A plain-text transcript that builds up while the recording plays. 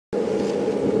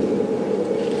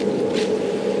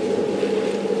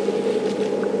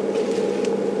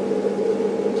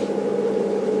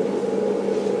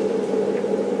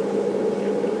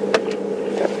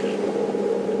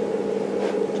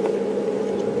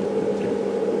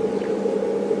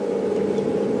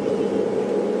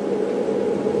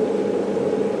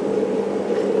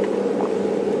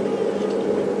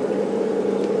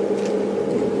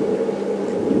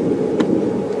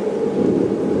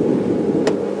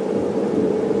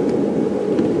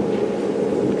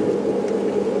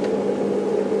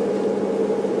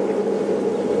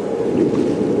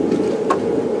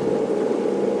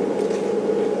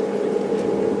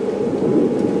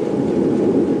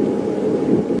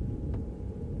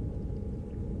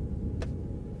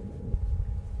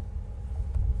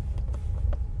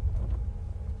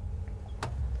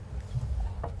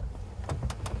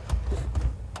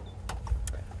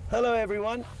Hello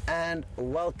everyone and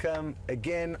welcome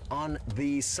again on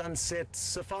the Sunset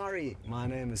Safari. My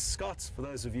name is Scott, for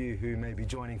those of you who may be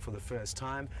joining for the first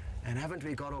time. And haven't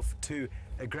we got off to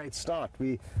a great start?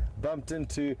 We bumped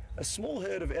into a small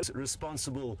herd of elephants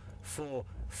responsible for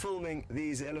filming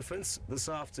these elephants this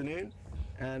afternoon.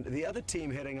 And the other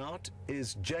team heading out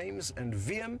is James and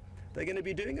Wium. They're going to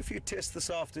be doing a few tests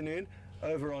this afternoon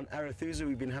over on Arathusa.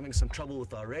 We've been having some trouble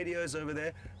with our radios over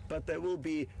there, but they will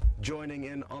be joining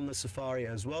in on the safari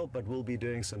as well, but we'll be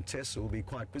doing some tests, so we'll be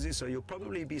quite busy, so you'll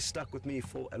probably be stuck with me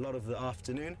for a lot of the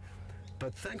afternoon.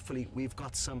 But thankfully we've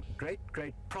got some great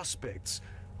prospects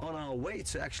on our way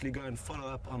to actually go and follow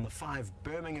up on the 5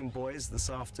 Birmingham boys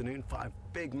this afternoon. 5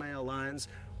 big male lions.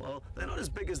 Well, they're not as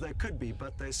big as they could be,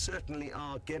 but they certainly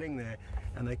are getting there,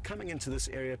 and they're coming into this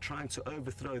area trying to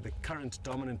overthrow the current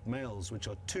dominant males, which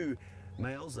are 2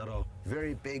 males that are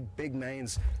very big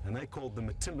manes, and they called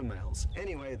them timber males.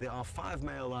 Anyway, there are 5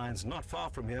 male lions not far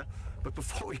from here, but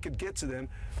before we could get to them,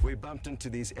 we bumped into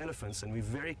these elephants, and we're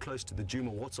very close to the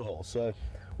Djuma Waerhole. So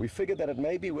we figured that it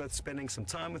may be worth spending some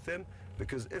time with them,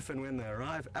 because if and when they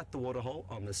arrive at the waterhole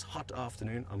on this hot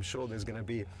afternoon, I'm sure there's going to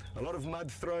be a lot of mud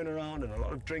thrown around and a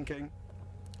lot of drinking.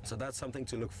 So that's something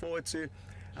to look forward to,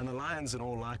 and the lions in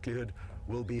all likelihood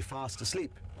will be fast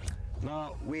asleep.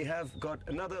 Now, we have got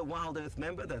another WildEarth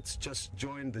member that's just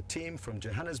joined the team from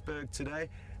Johannesburg today,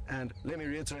 and let me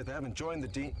reiterate, they haven't joined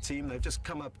the team, they've just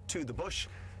come up to the bush,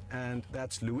 and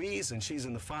that's Louise, and she's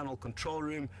in the final control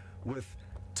room with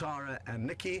Tara and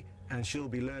Nikki, and she'll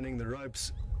be learning the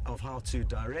ropes of how to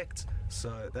direct.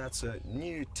 So that's a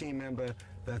new team member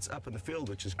that's up in the field,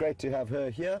 which is great to have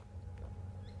her here.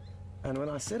 And when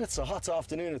I said it's a hot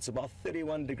afternoon, it's about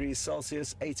 31 degrees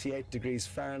Celsius, 88 degrees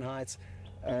Fahrenheit,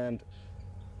 and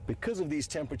because of these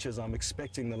temperatures, I'm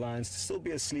expecting the lions to still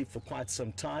be asleep for quite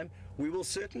some time. We will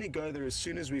certainly go there as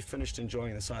soon as we've finished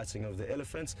enjoying the sighting of the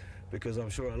elephants, because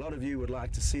I'm sure a lot of you would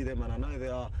like to see them, and I know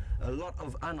there are a lot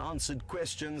of unanswered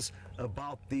questions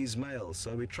about these males.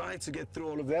 So we're trying to get through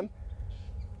all of them,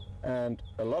 and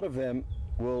a lot of them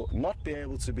will not be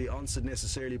able to be answered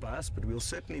necessarily by us, but we'll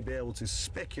certainly be able to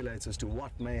speculate as to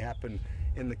what may happen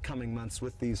in the coming months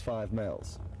with these 5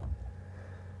 males.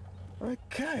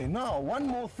 Okay, now one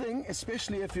more thing,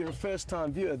 especially if you're a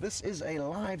first-time viewer, this is a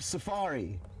live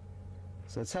safari.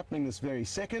 So it's happening this very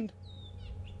second,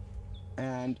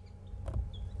 and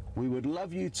we would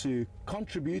love you to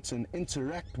contribute and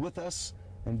interact with us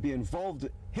and be involved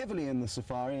heavily in the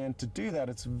safari. And to do that,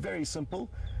 it's very simple.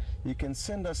 You can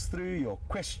send us through your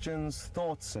questions,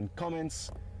 thoughts and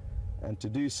comments, and to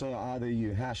do so either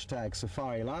you hashtag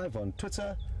Safari Live on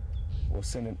Twitter, or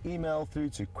send an email through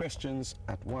to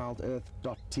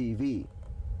questions@wildearth.tv.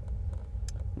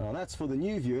 Now that's for the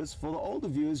new viewers. For the older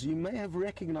viewers, you may have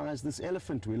recognized this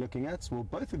elephant we're looking at. Well,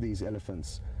 both of these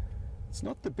elephants. It's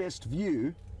not the best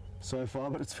view so far,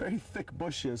 but it's very thick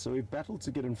bush here, so we've battled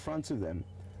to get in front of them.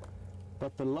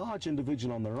 But the large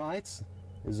individual on the right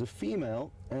is a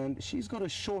female, and she's got a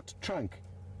short trunk.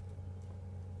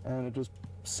 And it was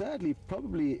sadly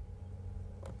probably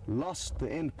lost the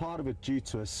end part of it due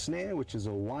to a snare, which is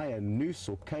a wire noose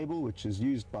or cable, which is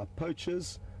used by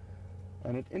poachers,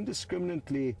 and it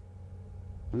indiscriminately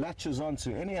latches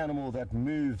onto any animal that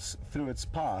moves through its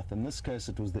path. In this case,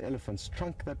 it was the elephant's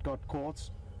trunk that got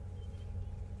caught,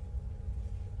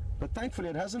 but thankfully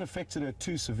it hasn't affected her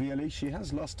too severely. She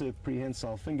has lost her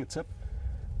prehensile fingertip,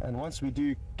 and once we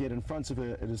do get in front of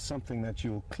her, it is something that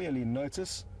you'll clearly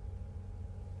notice.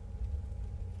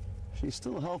 She's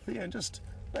still healthy and just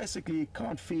basically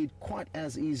can't feed quite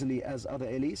as easily as other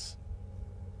ellies.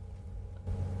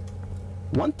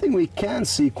 One thing we can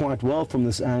see quite well from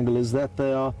this angle is that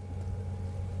they are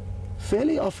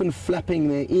fairly often flapping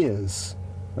their ears,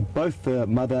 both the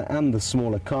mother and the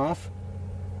smaller calf.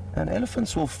 And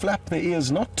elephants will flap their ears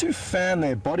not to fan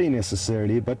their body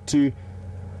necessarily, but to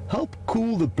help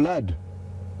cool the blood,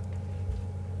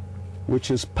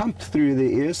 which is pumped through their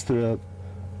ears through a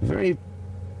very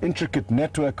intricate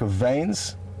network of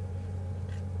veins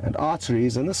and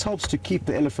arteries, and this helps to keep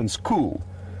the elephants cool.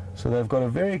 So they've got a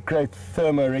very great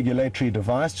thermoregulatory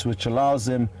device which allows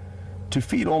them to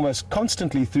feed almost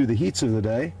constantly through the heat of the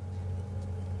day.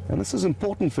 And this is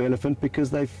important for elephant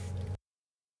because I'm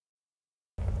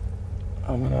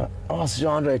going to ask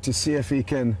Jeandré to see if he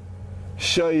can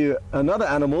show you another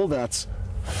animal that's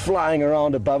flying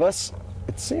around above us.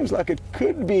 It seems like it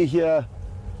could be here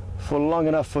for long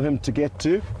enough for him to get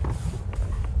to,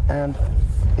 and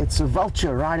it's a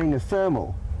vulture riding a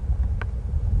thermal.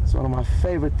 It's one of my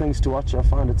favorite things to watch. I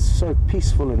find it so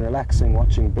peaceful and relaxing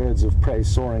watching birds of prey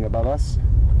soaring above us.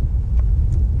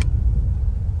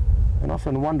 and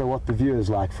often wonder what the view is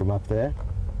like from up there.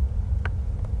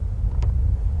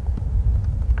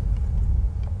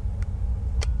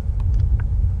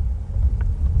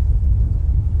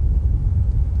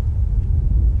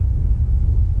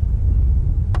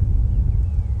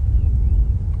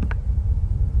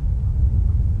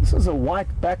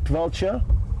 white-backed vulture,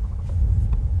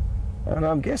 and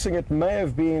I'm guessing it may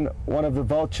have been one of the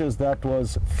vultures that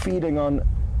was feeding on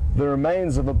the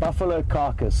remains of a buffalo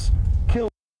carcass.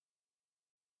 Killed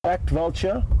backed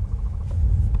vulture,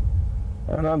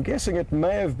 and I'm guessing it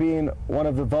may have been one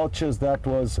of the vultures that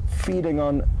was feeding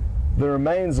on the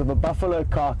remains of a buffalo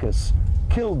carcass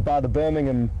killed by the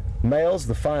Birmingham males,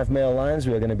 the 5 male lions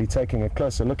we are going to be taking a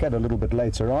closer look at a little bit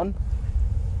later on.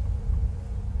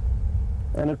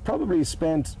 And it probably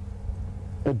spent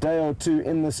a day or two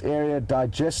in this area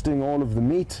digesting all of the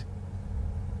meat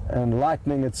and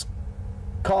lightening its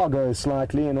cargo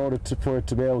slightly in order for it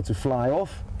to be able to fly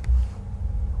off.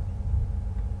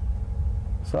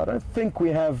 So I don't think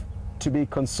we have to be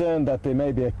concerned that there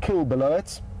may be a kill below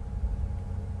it.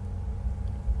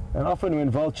 And often when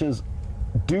vultures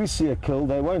do see a kill,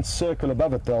 they won't circle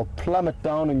above it, they'll plummet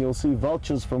down, and you'll see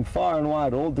vultures from far and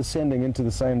wide all descending into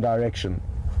the same direction.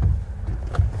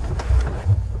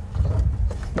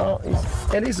 Now,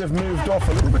 ellies have moved off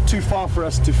a little bit too far for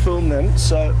us to film them,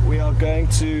 so we are going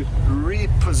to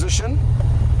reposition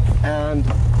and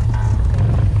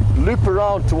loop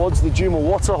around towards the Djuma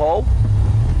Waerhole.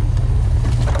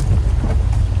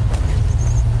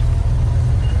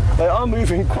 They are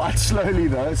moving quite slowly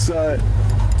though, so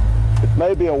it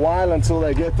may be a while until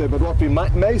they get there, but what we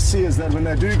may see is that when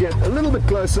they do get a little bit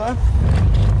closer,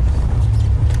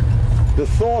 the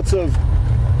thought of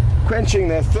quenching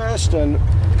their thirst and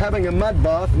having a mud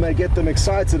bath may get them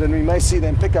excited, and we may see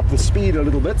them pick up the speed a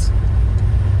little bit.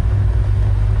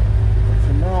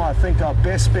 For now, I think our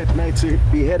best bet may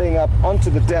be heading up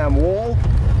onto the dam wall,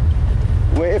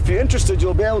 where if you're interested,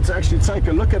 you'll be able to actually take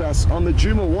a look at us on the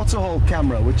Djuma Waerhole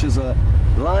camera, which is a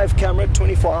live camera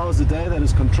 24 hours a day that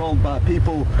is controlled by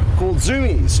people called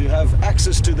zoomies who have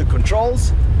access to the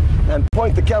controls and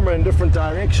point the camera in different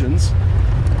directions.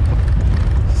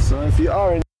 So if you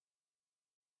are in,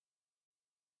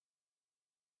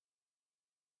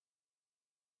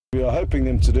 we are hoping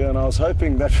them to do, and I was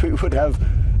hoping that we would have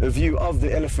a view of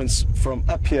the elephants from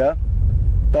up here,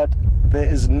 but there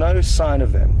is no sign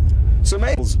of them. So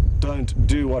maybe don't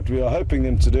do what we are hoping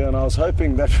them to do, and I was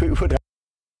hoping that we would have.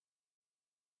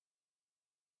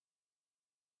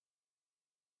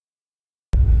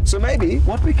 So maybe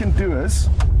what we can do is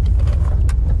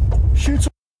shoot,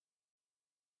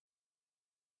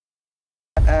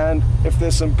 and if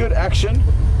there's some good action,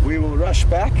 we will rush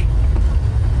back,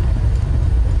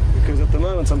 because at the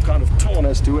moment I'm kind of torn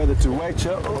as to whether to wait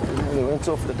here. Oh, they went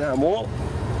off the damn wall.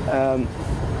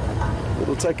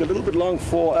 It'll take a little bit long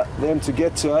for them to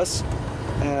get to us,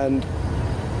 and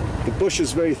the bush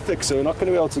is very thick, so we're not going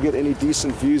to be able to get any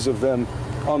decent views of them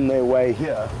on their way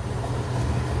here.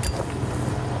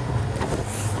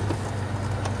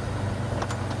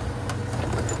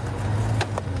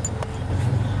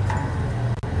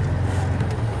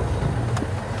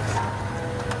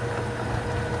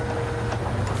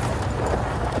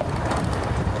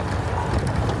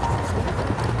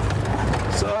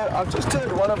 I've just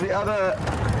heard one of the other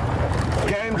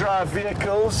game drive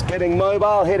vehicles getting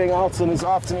mobile, heading out on his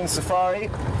afternoon safari,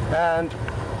 and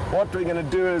what we're going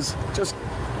to do is just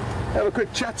have a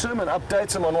quick chat to him and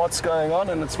update him on what's going on,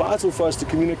 and it's vital for us to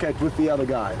communicate with the other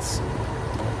guys.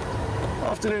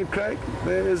 Afternoon, Craig.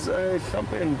 There's a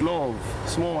thumping glove,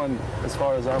 small one as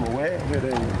far as I'm aware,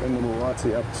 heading in the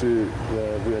Mulwati up to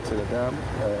the Gowrie Dam,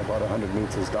 about 100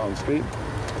 meters downstream.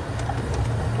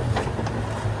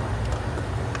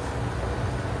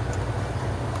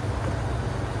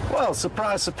 Well,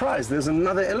 surprise, surprise, there's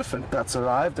another elephant that's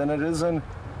arrived, and it is in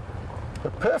the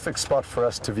perfect spot for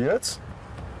us to view it.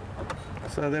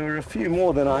 So there were a few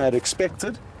more than I had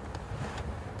expected.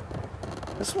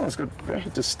 This one's got very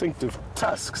distinctive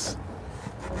tusks,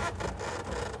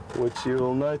 which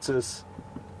you'll notice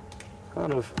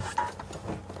kind of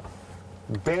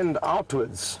bend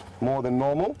outwards more than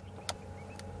normal.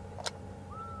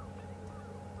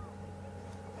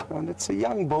 And it's a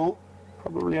young bull,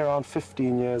 probably around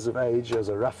 15 years of age as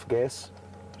a rough guess.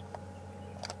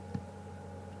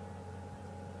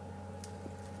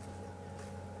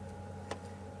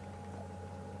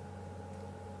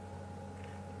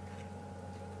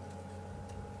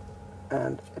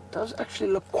 And it does actually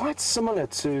look quite similar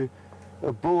to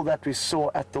a bull that we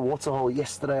saw at the waterhole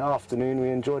yesterday afternoon.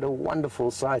 We enjoyed a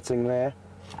wonderful sighting there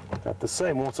at the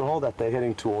same waterhole that they're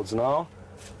heading towards now.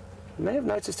 You may have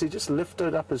noticed he just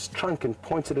lifted up his trunk and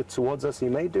pointed it towards us. He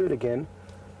may do it again,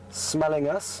 smelling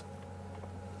us.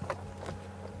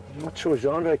 I'm not sure.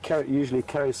 Jeandré usually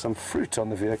carries some fruit on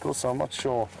the vehicle, so I'm not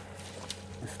sure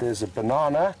if there's a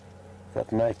banana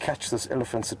that may catch this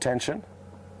elephant's attention.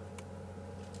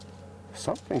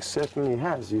 Something certainly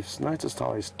has. You've noticed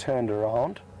how he's turned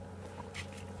around.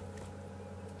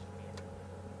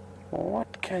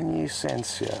 What can you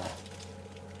sense here?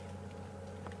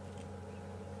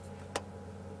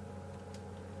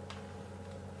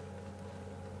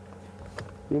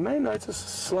 You may notice a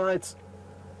slight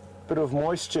bit of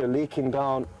moisture leaking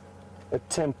down a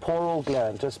temporal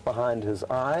gland just behind his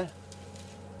eye.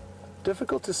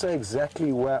 Difficult to say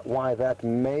exactly why that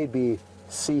may be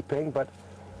seeping, but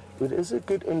it is a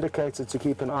good indicator to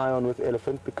keep an eye on with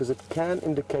elephant, because it can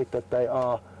indicate that they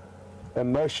are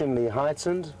emotionally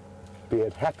heightened, be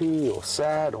it happy or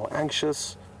sad or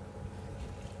anxious.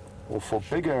 Or for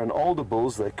bigger and older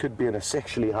bulls, they could be in a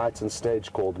sexually heightened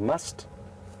stage called must.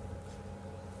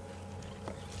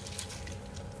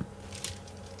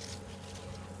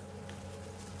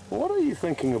 What are you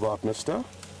thinking about, mister?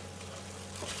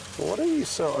 What are you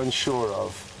so unsure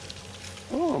of?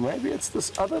 Oh, maybe it's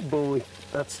this other bull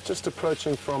that's just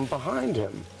approaching from behind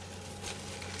him.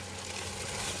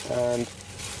 And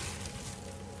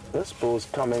this bull's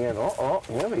coming in. Oh,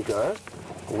 here we go.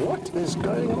 What is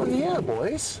going on here,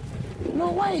 boys?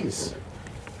 No ways.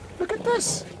 Look at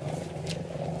this.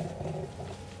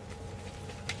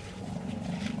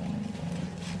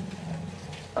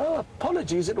 Oh,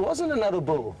 apologies, it wasn't another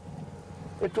bull.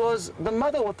 It was the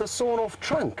mother with the sawn-off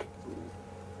trunk.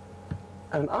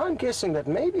 And I'm guessing that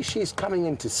maybe she's coming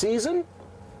into season,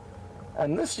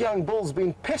 and this young bull's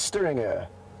been pestering her.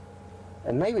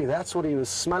 And maybe that's what he was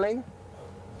smelling.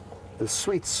 The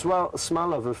sweet smell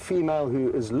of a female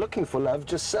who is looking for love,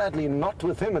 just sadly not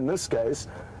with him in this case.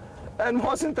 And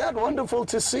wasn't that wonderful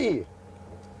to see?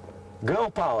 Girl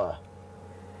power.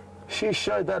 She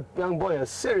showed that young boy a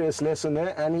serious lesson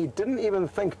there, and he didn't even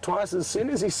think twice. As soon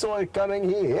as he saw her coming,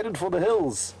 he headed for the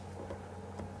hills.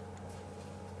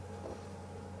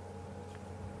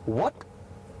 What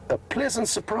a pleasant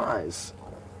surprise.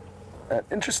 And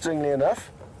interestingly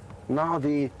enough, now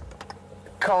the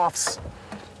calf's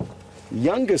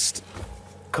youngest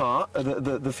calf,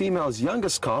 the female's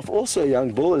youngest calf, also a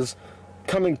young bull, is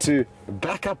coming to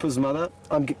back up his mother.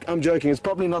 I'm joking. It's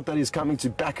probably not that he's coming to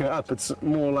back her up. It's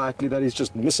more likely that he's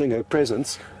just missing her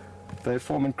presence. They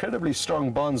form incredibly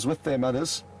strong bonds with their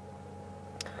mothers,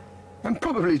 and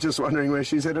probably just wondering where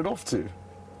she's headed off to.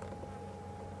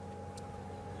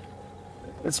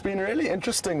 It's been really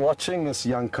interesting watching this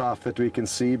young calf that we can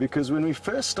see, because when we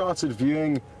first started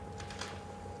viewing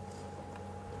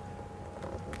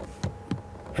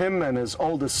him and his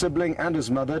older sibling and his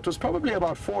mother, it was probably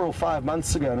about 4 or 5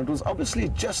 months ago, and it was obviously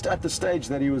just at the stage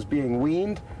that he was being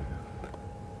weaned.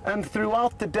 And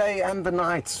throughout the day and the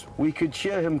night, we could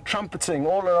hear him trumpeting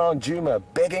all around Djuma,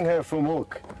 begging her for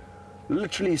milk,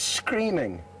 literally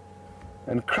screaming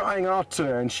and crying out to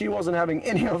her, and she wasn't having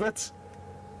any of it.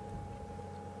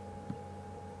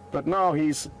 But now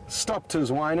he's stopped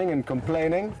his whining and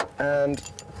complaining, and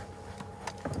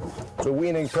the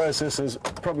weaning process is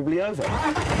probably over.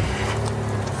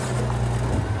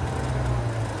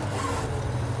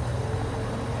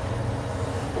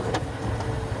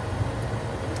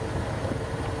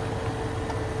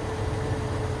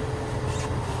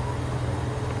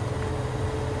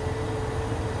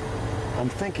 I'm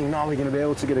thinking now we're going to be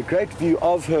able to get a great view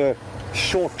of her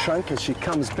short trunk as she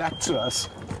comes back to us.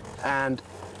 And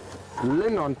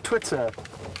Lynn on Twitter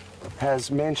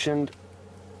has mentioned,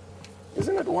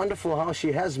 isn't it wonderful how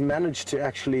she has managed to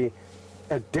actually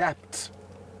adapt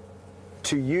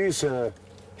to use her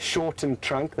shortened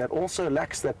trunk that also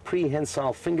lacks that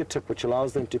prehensile fingertip, which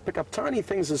allows them to pick up tiny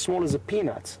things as small as a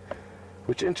peanut,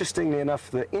 which interestingly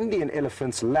enough the Indian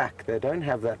elephants lack. They don't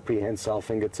have that prehensile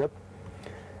fingertip.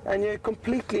 And you're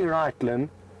completely right, Lynn.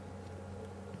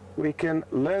 We can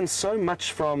learn so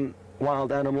much from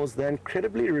wild animals. They're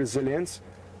incredibly resilient,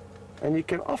 and you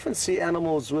can often see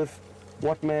animals with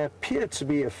what may appear to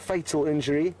be a fatal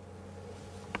injury,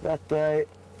 that they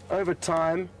over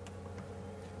time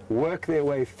work their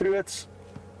way through it,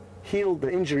 heal,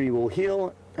 the injury will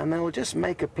heal, and they will just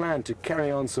make a plan to carry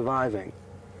on surviving.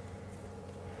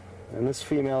 And this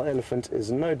female elephant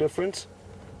is no different.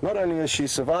 Not only is she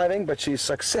surviving, but she's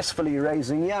successfully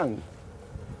raising young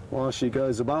while she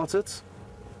goes about it.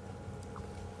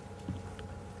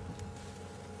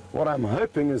 What I'm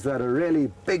hoping is that a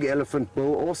really big elephant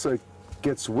bull also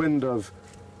gets wind of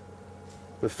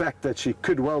the fact that she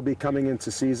could well be coming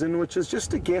into season, which is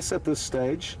just a guess at this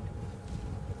stage.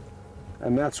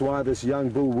 And that's why this young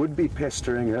bull would be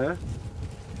pestering her.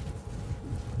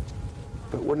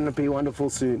 But wouldn't it be wonderful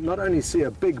to not only see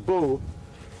a big bull,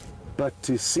 but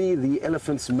to see the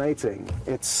elephants mating?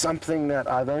 It's something that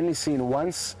I've only seen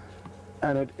once,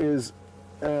 and it is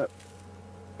a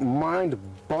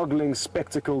mind-boggling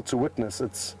spectacle to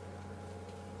witness.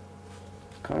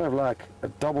 kind of like a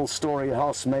double-story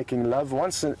house making love.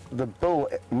 Once the bull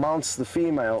mounts the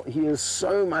female, he is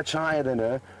so much higher than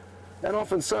her, and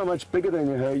often so much bigger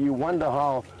than her, you wonder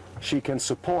how she can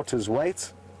support his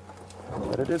weight.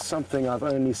 But it is something I've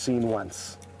only seen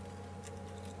once.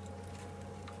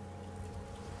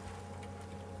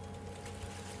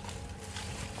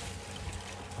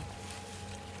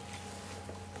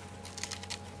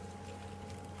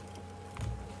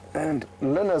 And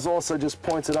Lynn has also just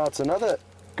pointed out another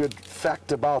good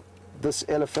fact about this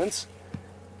elephant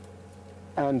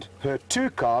and her two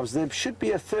calves. There should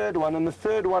be a third one, and the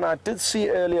third one I did see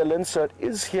earlier, Lynn, so it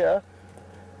is here.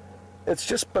 It's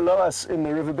just below us in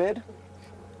the riverbed.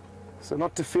 So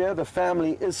not to fear, the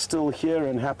family is still here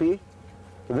and happy.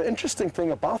 The interesting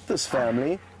thing about this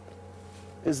family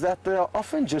is that there are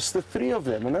often just the three of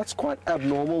them, and that's quite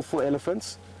abnormal for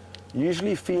elephants.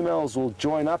 Usually females will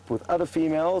join up with other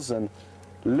females and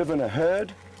live in a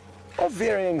herd of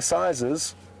varying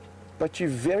sizes, but you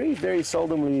very, very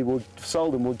seldom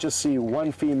will just see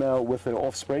one female with her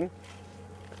offspring.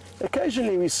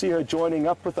 Occasionally we see her joining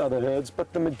up with other herds,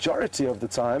 but the majority of the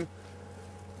time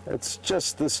it's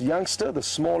just this youngster, the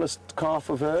smallest calf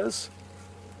of hers,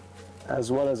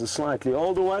 as well as a slightly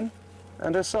older one,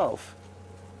 and herself.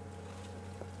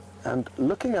 And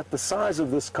looking at the size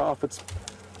of this calf, it's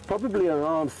probably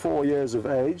around 4 years of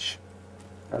age,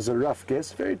 as a rough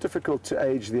guess. Very difficult to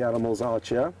age the animals out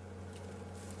here.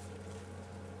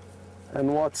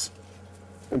 And what's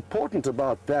important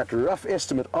about that rough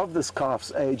estimate of this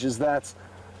calf's age is that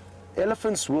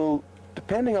elephants will,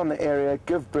 depending on the area,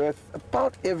 give birth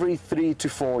about every 3 to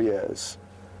 4 years.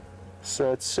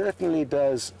 So it certainly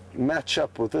does match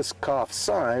up with this calf's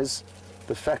size,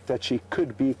 the fact that she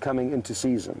could be coming into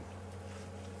season.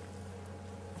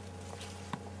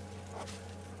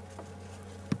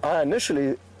 I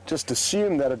initially just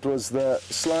assumed that it was the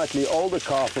slightly older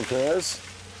calf of hers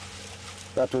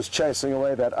that was chasing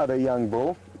away that other young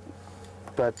bull,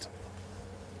 but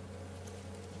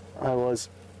I was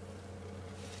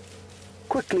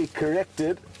quickly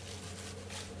corrected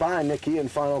by Nikki in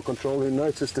final control, who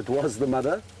noticed it was the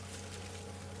mother.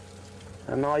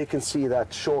 And now you can see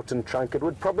that shortened trunk. It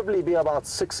would probably be about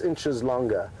 6 inches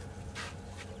longer,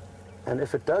 and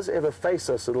if it does ever face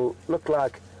us, it'll look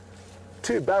like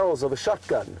 2 barrels of a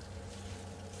shotgun,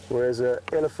 whereas an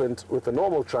elephant with a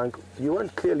normal trunk, you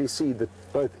won't clearly see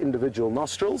both individual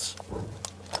nostrils.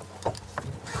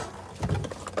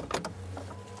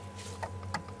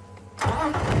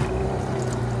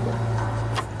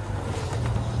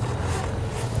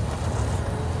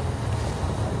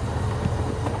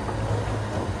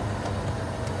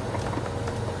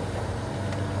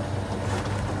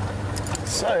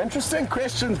 So, interesting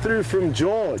question through from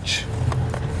George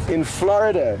in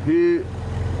Florida, who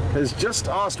has just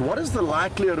asked, what is the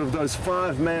likelihood of those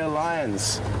 5 male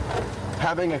lions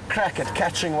having a crack at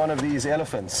catching one of these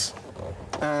elephants?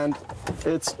 And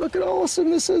it's, look at how awesome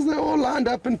this is. They're all lined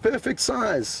up in perfect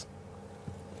size.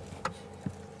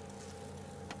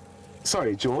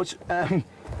 Sorry, George.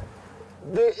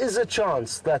 There is a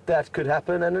chance that that could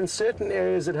happen, and in certain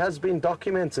areas it has been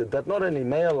documented that not only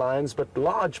male lions, but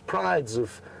large prides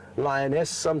of lioness,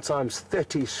 sometimes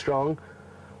 30 strong,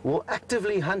 will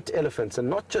actively hunt elephants, and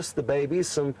not just the babies,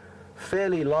 some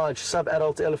fairly large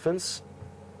sub-adult elephants.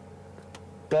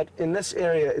 But in this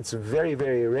area it's very,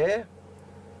 very rare,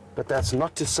 but that's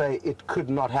not to say it could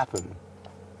not happen.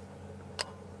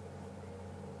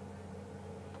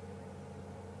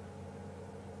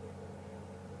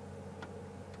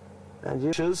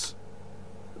 And this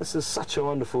is such a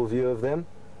wonderful view of them.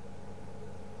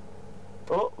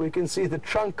 Oh, we can see the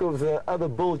trunk of the other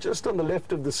bull just on the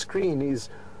left of the screen. He's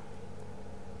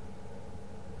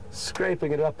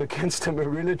scraping it up against a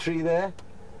marula tree there.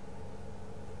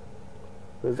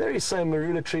 The very same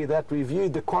marula tree that we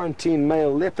viewed the quarantine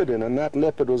male leopard in, and that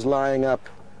leopard was lying up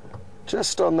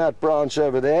just on that branch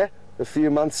over there a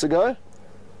few months ago.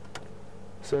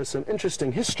 So some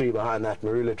interesting history behind that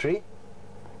marula tree.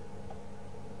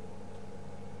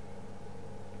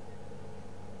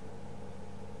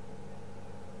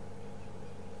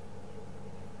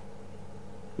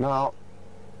 Now,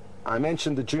 I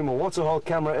mentioned the Djuma Waerhole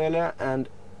camera earlier, and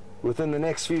within the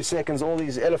next few seconds all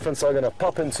these elephants are going to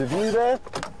pop into view there.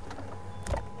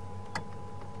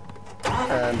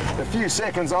 And a few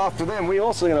seconds after them we're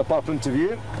also going to pop into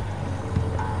view.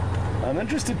 I'm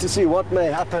interested to see what may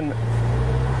happen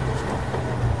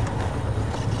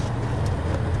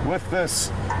with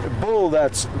this bull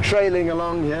that's trailing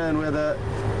along here, and whether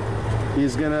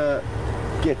he's going to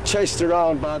get chased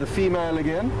around by the female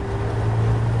again.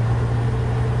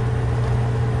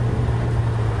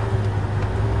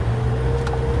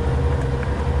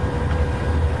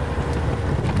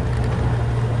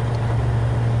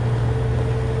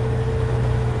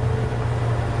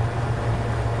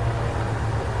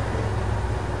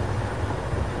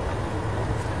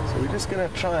 going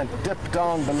to try and dip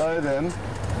down below them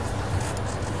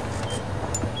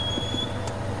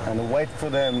and wait for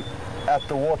them at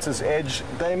the water's edge.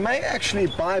 They may actually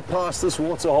bypass this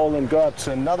water hole and go up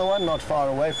to another one not far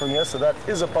away from here, so that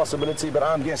is a possibility, but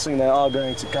I'm guessing they are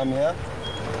going to come here.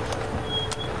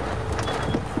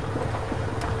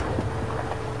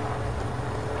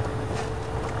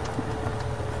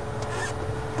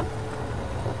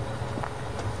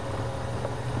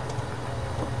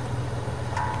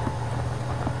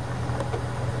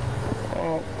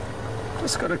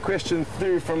 Just got a question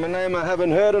through from a name I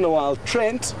haven't heard in a while.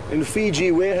 Trent, in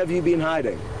Fiji, where have you been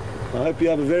hiding? I hope you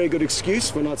have a very good excuse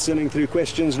for not sending through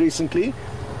questions recently,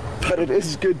 but it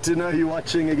is good to know you're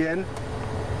watching again.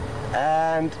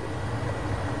 And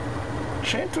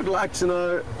Trent would like to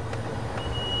know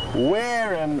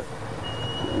where and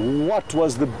what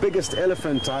was the biggest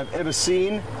elephant I've ever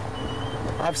seen.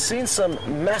 I've seen some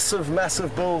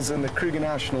massive bulls in the Kruger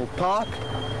National Park.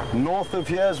 North of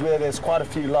here is where there's quite a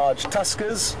few large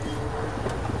tuskers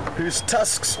whose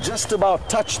tusks just about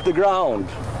touch the ground,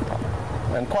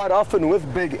 and quite often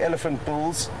with big elephant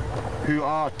bulls who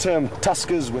are termed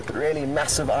tuskers with really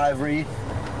massive ivory,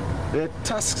 their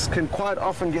tusks can quite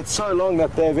often get so long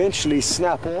that they eventually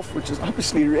snap off, which is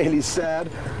obviously really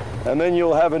sad, and then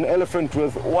you'll have an elephant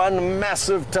with one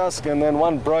massive tusk and then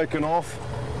one broken off,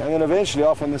 and then eventually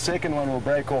often the second one will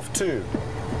break off too.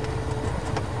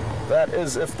 That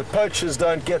is if the poachers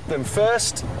don't get them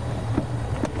first.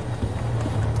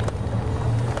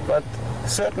 But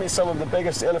certainly some of the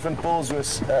biggest elephant bulls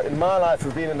in my life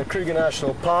have been in the Kruger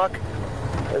National Park,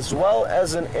 as well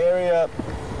as an area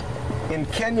in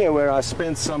Kenya where I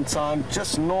spent some time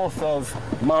just north of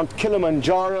Mount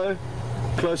Kilimanjaro,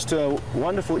 close to a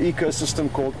wonderful ecosystem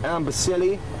called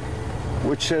Amboseli,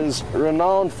 which is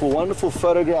renowned for wonderful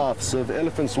photographs of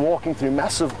elephants walking through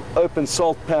massive open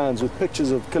salt pans with pictures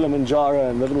of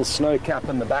Kilimanjaro and the little snow cap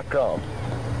in the background.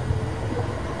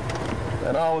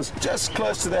 And I was just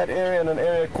close to that area in an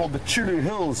area called the Chulu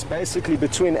Hills, basically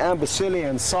between Amboseli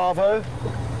and Tsavo,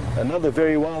 another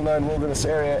very well-known wilderness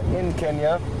area in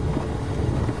Kenya.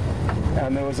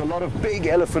 And there was a lot of big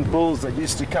elephant bulls that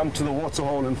used to come to the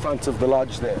waterhole in front of the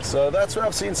lodge there. So that's where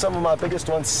I've seen some of my biggest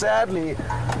ones. Sadly,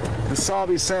 the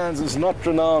Sabi Sands is not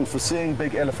renowned for seeing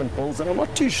big elephant bulls, and I'm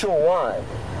not too sure why.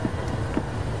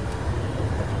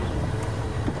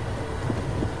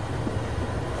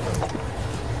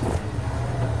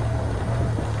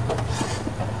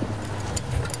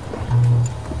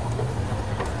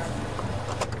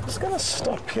 Just going to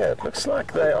stop here. It looks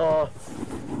like they are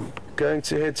going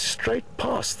to head straight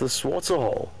past this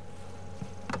waterhole,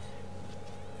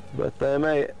 but they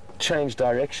may change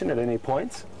direction at any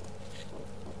point.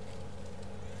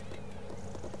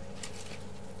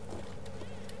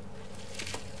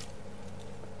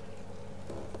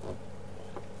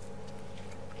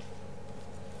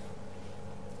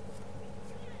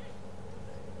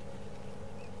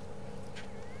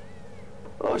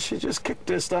 Oh, she just kicked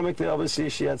her stomach there. Obviously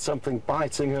she had something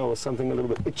biting her or something a little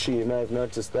bit itchy. You may have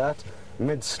noticed that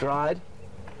mid-stride.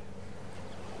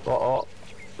 Uh-oh,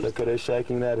 look at her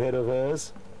shaking that head of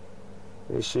hers.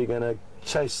 Is she going to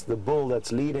chase the bull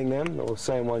that's leading them, or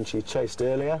same one she chased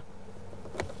earlier?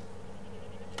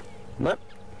 Nope.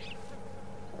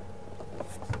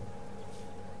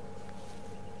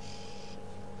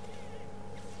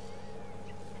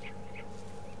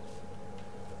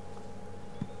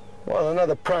 Well,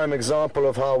 another prime example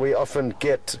of how we often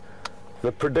get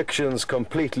the predictions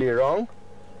completely wrong.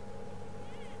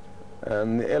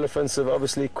 And the elephants have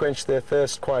obviously quenched their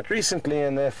thirst quite recently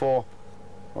and therefore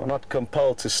are not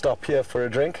compelled to stop here for a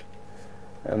drink.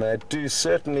 And they do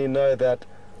certainly know that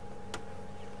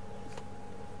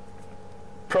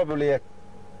probably a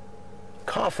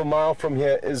half a mile from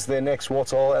here is their next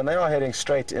waterhole, and they are heading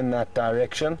straight in that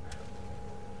direction.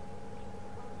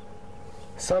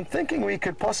 So I'm thinking we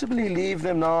could possibly leave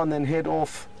them now and then head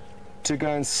off to go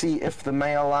and see if the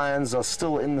male lions are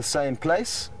still in the same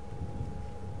place.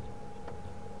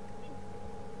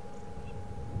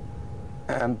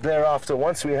 And thereafter,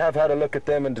 once we have had a look at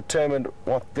them and determined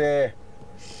what their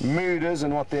mood is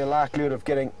and what their likelihood of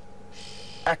getting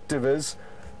active is,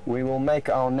 we will make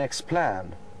our next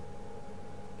plan.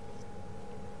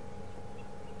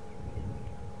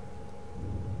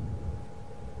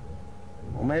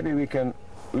 Or maybe we can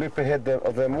loop ahead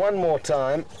of them one more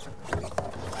time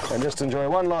and just enjoy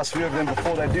one last view of them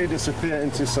before they do disappear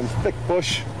into some thick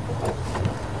bush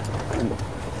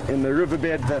in the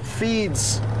riverbed that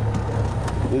feeds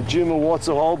the Djuma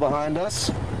Waterhole behind us.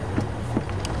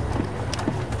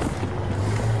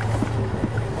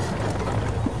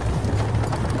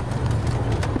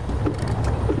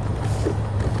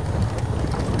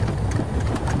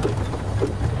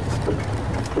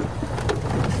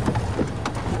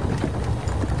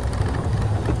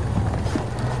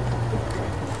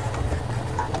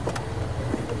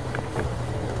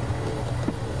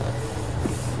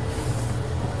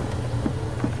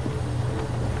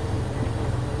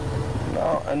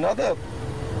 another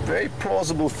very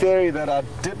plausible theory that I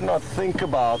did not think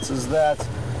about is that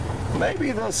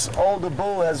maybe this older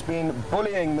bull has been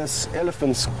bullying this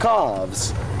elephant's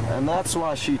calves, and that's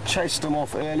why she chased him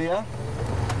off earlier.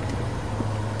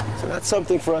 So that's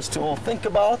something for us to all think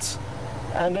about.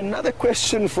 And another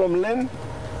question from Lynn.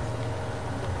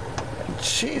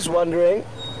 She's wondering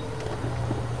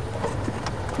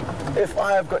if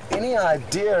I have got any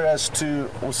idea as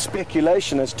to, or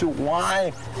speculation as to,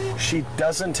 why she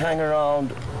doesn't hang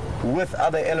around with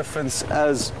other elephants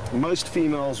as most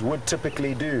females would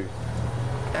typically do.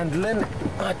 And Lynn,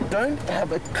 I don't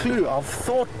have a clue. I've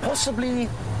thought possibly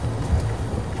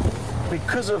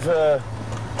because of her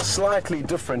slightly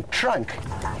different trunk,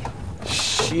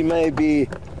 she may be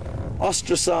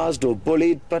ostracized or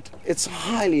bullied, but it's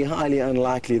highly, highly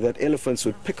unlikely that elephants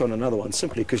would pick on another one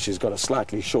simply because she's got a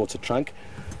slightly shorter trunk.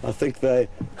 I think they're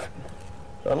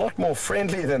a lot more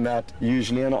friendly than that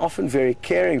usually, and are often very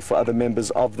caring for other members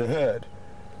of the herd.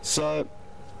 So,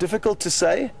 difficult to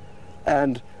say,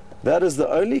 and that is the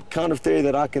only kind of theory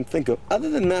that I can think of.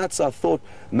 Other than that, I thought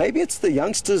maybe it's the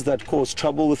youngsters that cause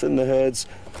trouble within the herds,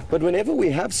 but whenever we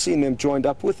have seen them joined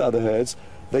up with other herds,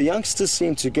 the youngsters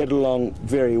seem to get along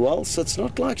very well, so it's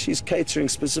not like she's catering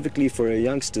specifically for her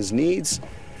youngsters' needs.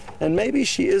 And maybe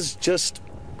she is just,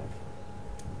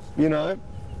 you know,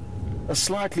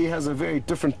 has a very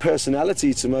different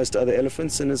personality to most other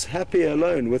elephants and is happy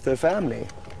alone with her family.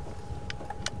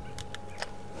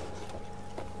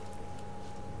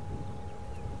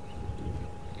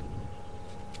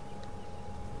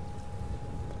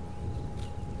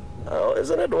 Oh,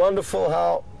 isn't it wonderful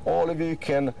how all of you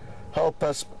can help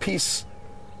us piece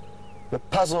the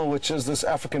puzzle which is this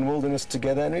African wilderness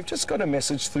together? And we've just got a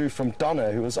message through from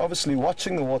Donna, who was obviously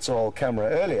watching the WildEarth camera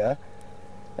earlier,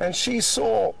 and she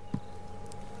saw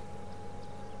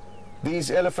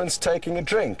these elephants taking a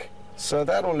drink. So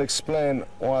that will explain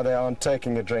why they aren't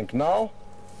taking a drink now.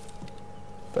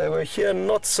 They were here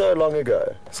not so long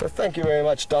ago. So thank you very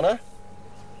much, Donna.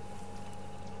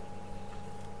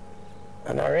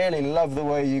 And I really love the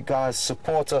way you guys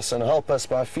support us and help us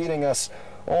by feeding us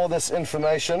all this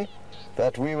information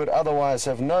that we would otherwise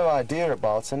have no idea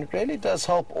about. And it really does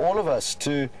help all of us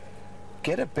to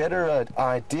get a better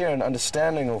idea and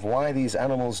understanding of why these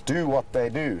animals do what they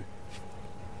do.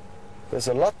 There's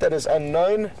a lot that is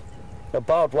unknown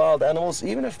about wild animals,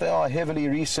 even if they are heavily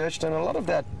researched, and a lot of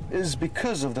that is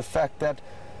because of the fact that,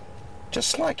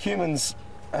 just like humans,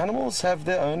 animals have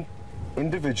their own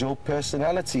individual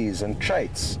personalities and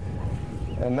traits,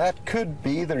 and that could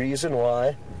be the reason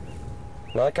why,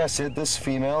 like I said, this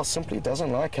female simply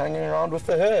doesn't like hanging around with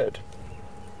the herd.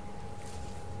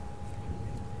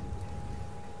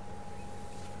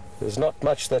 There's not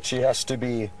much that she has to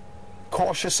be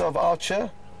cautious of out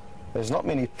here. There's not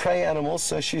many prey animals,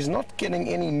 so she's not getting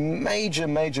any major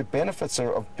benefits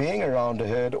of being around a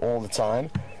herd all the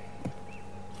time.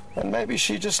 And maybe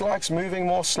she just likes moving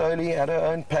more slowly at her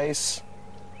own pace.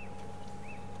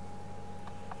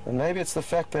 And maybe it's the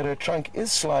fact that her trunk is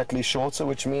slightly shorter,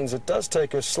 which means it does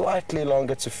take her slightly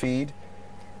longer to feed,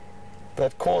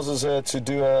 that causes her to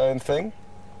do her own thing.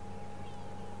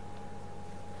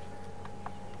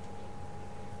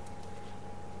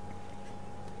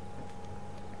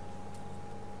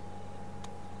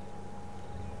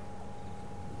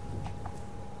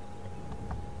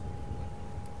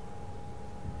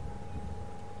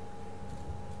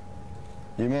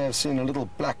 You may have seen a little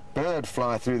black bird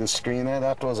fly through the screen there.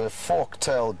 That was a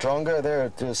fork-tailed drongo there.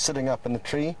 It was sitting up in the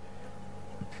tree.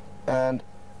 And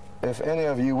if any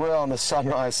of you were on the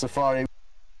sunrise safari,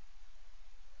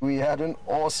 we had an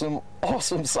awesome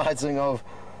sighting of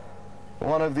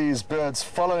one of these birds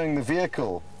following the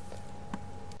vehicle.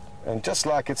 And just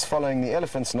like it's following the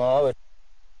elephants now, it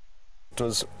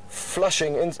was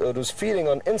feeding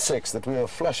on insects that we were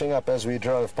flushing up as we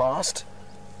drove past.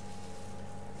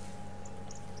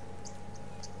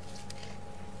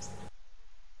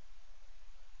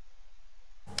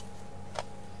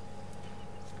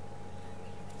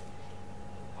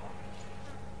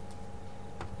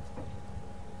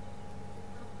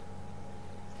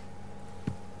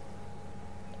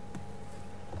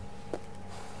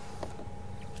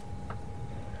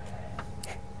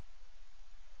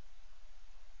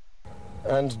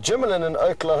 And Jimmerlin in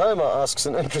Oklahoma asks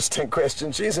an interesting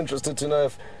question. She's interested to know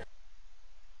if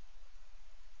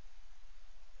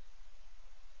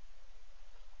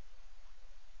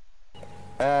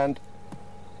and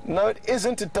no, it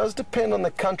isn't. It does depend on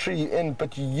the country you're in,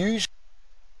 but usually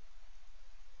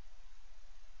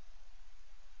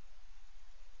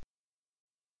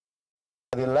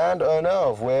the landowner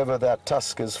of wherever that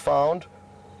tusk is found.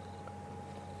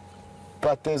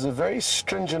 but there's a very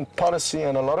stringent policy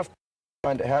and a lot of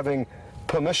having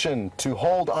permission to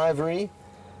hold ivory.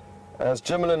 As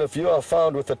Jimlin, if you are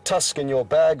found with a tusk in your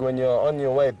bag when you're on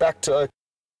your way back to Oak,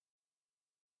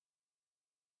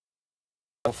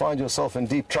 you'll find yourself in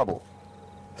deep trouble.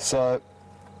 So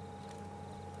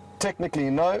technically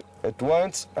no, it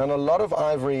won't, and a lot of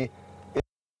ivory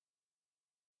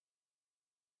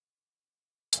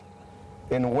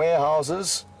in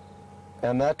warehouses,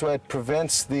 and that way it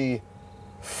prevents the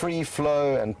free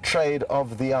flow and trade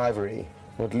of the ivory,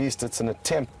 or at least it's an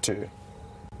attempt to.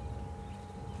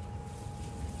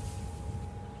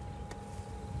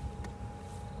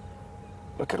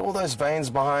 Look at all those veins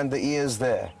behind the ears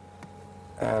there,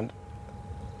 and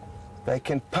they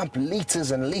can pump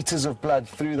liters and liters of blood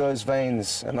through those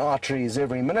veins and arteries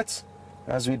every minute,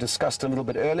 as we discussed a little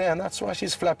bit earlier, and that's why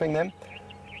she's flapping them.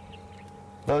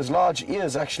 Those large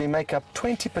ears actually make up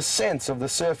 20% of the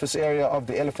surface area of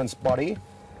the elephant's body,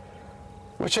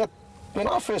 which when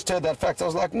I first heard that fact, I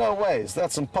was like, no ways,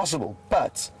 that's impossible.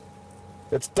 But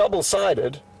it's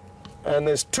double-sided, and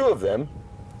there's two of them,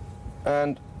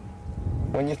 and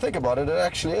when you think about it, it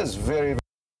actually is very,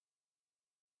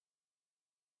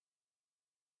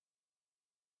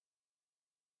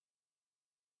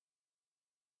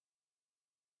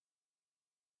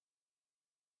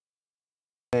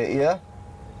 very ear.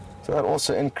 So that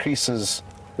also increases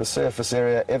the surface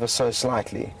area ever so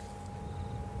slightly.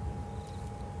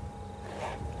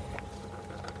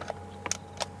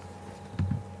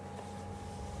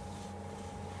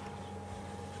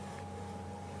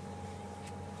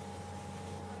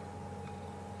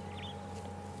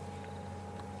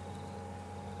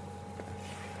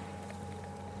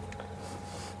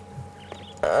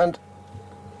 And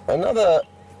another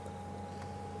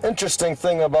interesting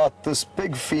thing about this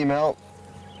big female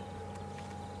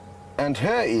and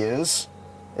her ears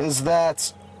is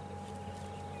that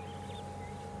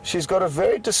she's got a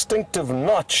very distinctive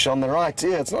notch on the right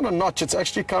ear. It's not a notch, it's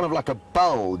actually kind of like a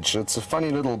bulge. It's a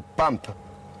funny little bump.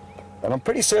 And I'm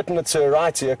pretty certain it's her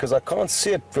right ear because I can't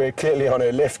see it very clearly on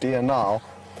her left ear now.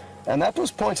 And that was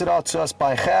pointed out to us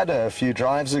by Jeandré a few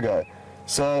drives ago.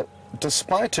 So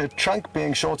despite her trunk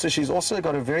being shorter, she's also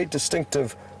got a very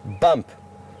distinctive bump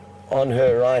on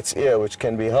her right ear, which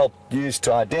can be used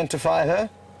to identify her.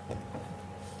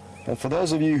 And for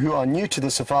those of you who are new to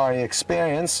the safari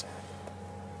experience,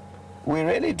 we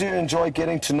really do enjoy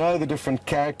getting to know the different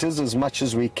characters as much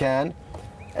as we can,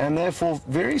 and therefore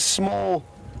very small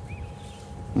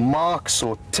marks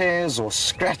or tears or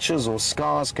scratches or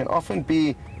scars can often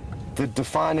be the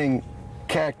defining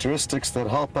characteristics that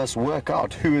help us work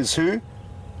out who is who.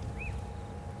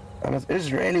 And it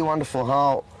is really wonderful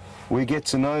how we get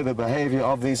to know the behavior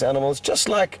of these animals, just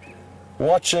like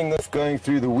watching them going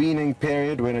through the weaning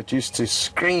period when it used to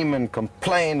scream and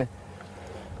complain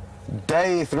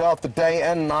throughout the day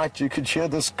and night. You could hear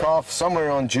this calf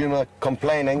somewhere on Djuma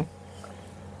complaining,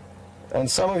 and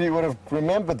some of you would have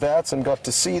remembered that and got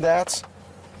to see that,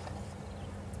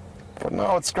 but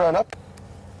now it's grown up.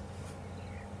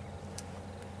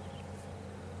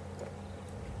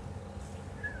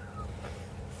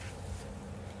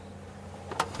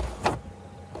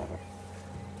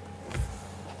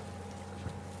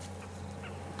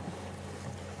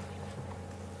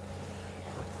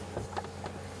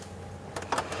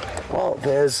 Well,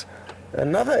 there's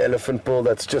another elephant bull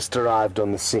that's just arrived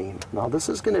on the scene. Now this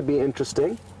is going to be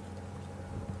interesting.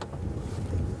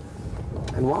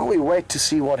 And while we wait to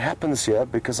see what happens here,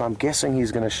 because I'm guessing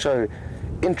he's going to show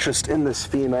interest in this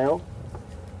female,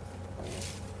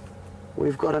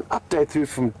 we've got an update through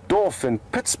from Dorf in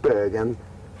Pittsburgh, and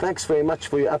thanks very much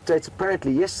for your updates.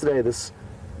 Apparently yesterday this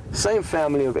same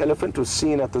family of elephant was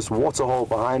seen at this waterhole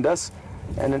behind us,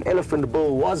 and an elephant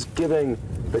bull was giving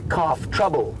the calf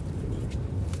trouble,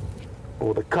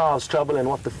 or the calves trouble, and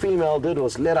what the female did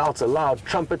was let out a loud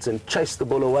trumpet and chase the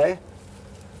bull away.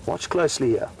 Watch closely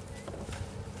here.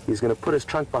 He's going to put his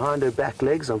trunk behind her back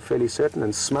legs, I'm fairly certain,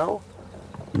 and smell.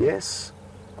 Yes.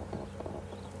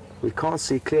 We can't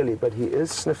see clearly, but he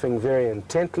is sniffing very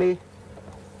intently,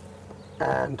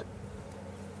 and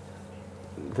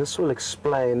this will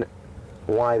explain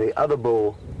why the other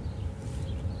bull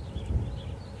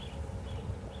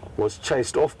was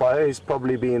chased off by her. He's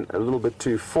probably been a little bit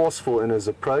too forceful in his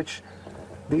approach.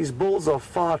 These bulls are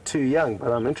far too young,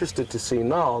 but I'm interested to see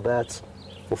now that,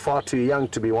 well, far too young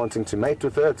to be wanting to mate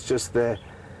with her. It's just their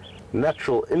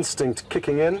natural instinct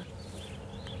kicking in,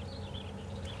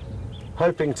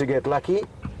 hoping to get lucky.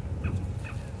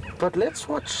 But let's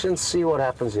watch and see what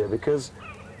happens here, because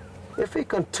if he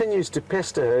continues to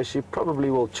pester her, she probably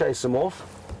will chase him off.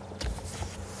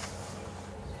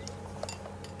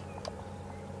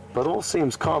 but all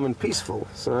seems calm and peaceful.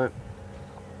 So,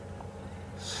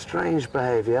 strange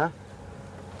behavior.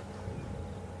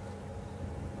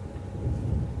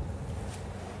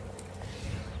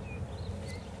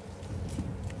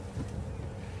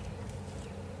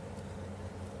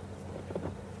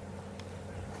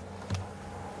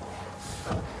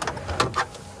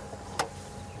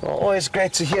 Always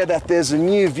great to hear that there's a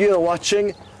new viewer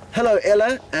watching. Hello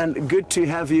Ella, and good to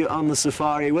have you on the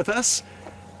safari with us.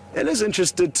 Ella's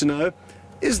interested to know,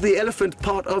 is the elephant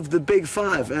part of the Big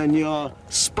Five? And you're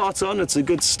spot on. It's a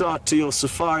good start to your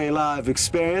Safari Live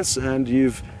experience, and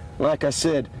you've, like I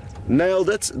said, nailed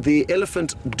it. The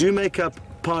elephant do make up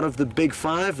part of the Big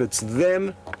Five. It's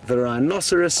them, the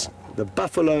rhinoceros, the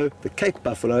buffalo, the Cape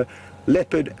buffalo,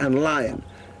 leopard and lion.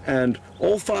 And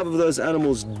all 5 of those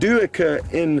animals do occur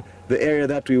in the area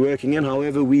that we're working in.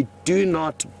 However, we do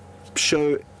not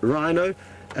show rhino,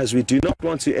 as we do not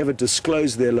want to ever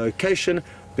disclose their location,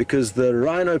 because the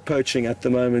rhino poaching at the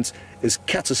moment is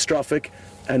catastrophic,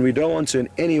 and we don't want to in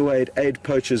any way aid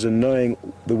poachers in knowing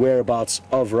the whereabouts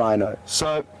of rhino.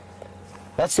 So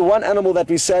that's the one animal that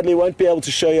we sadly won't be able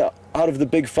to show you out of the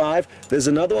Big Five. There's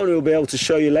another one we'll be able to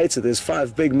show you later. There's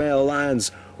 5 big male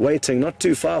lions waiting not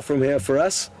too far from here for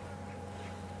us.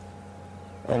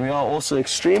 And we are also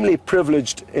extremely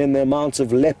privileged in the amount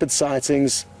of leopard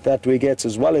sightings that we get,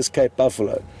 as well as Cape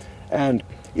buffalo. And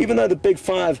even though the Big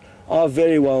Five are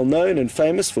very well known and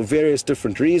famous for various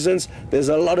different reasons, there's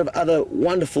a lot of other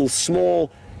wonderful, small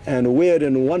and weird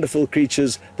and wonderful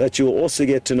creatures that you'll also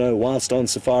get to know whilst on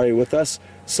safari with us.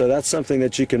 So that's something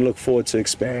that you can look forward to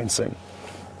experiencing.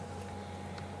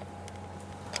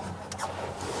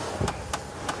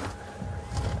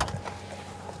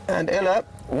 And Ella,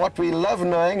 what we love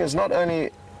knowing is not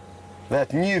only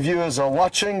that new viewers are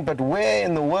watching, but where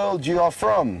in the world you are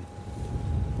from.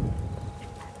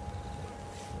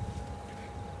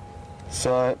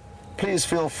 So please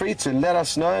feel free to let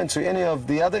us know, and to any of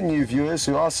the other new viewers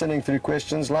who are sending through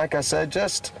questions, like I said,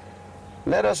 just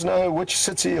let us know which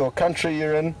city or country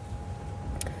you're in,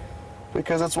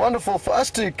 because it's wonderful for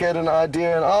us to get an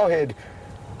idea in our head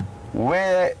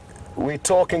where we're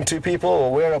talking to people,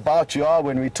 or whereabout you are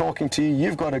when we're talking to you.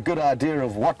 You've got a good idea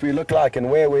of what we look like and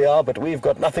where we are, but we've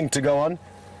got nothing to go on.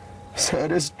 So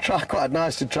it is quite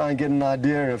nice to try and get an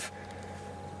idea of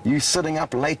you sitting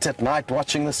up late at night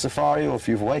watching the safari, or if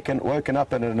you've woken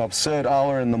up at an absurd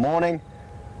hour in the morning.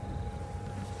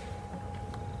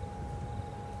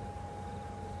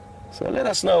 So let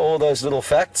us know all those little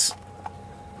facts.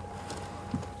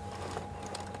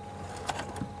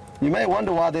 You may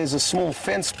wonder why there's a small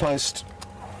fence post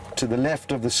to the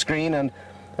left of the screen, and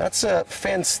that's a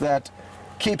fence that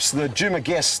keeps the Djuma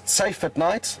guests safe at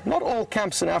night. Not all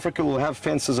camps in Africa will have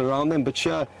fences around them, but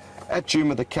here at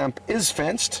Djuma the camp is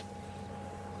fenced,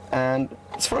 and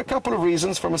it's for a couple of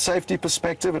reasons. From a safety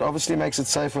perspective, it obviously makes it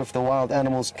safer if the wild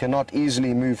animals cannot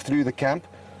easily move through the camp.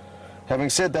 Having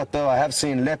said that though, I have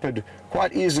seen leopard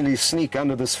quite easily sneak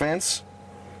under this fence.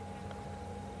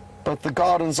 But the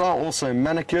gardens are also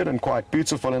manicured and quite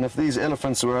beautiful, and if these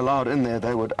elephants were allowed in there,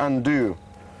 they would undo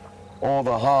all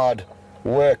the hard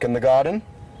work in the garden.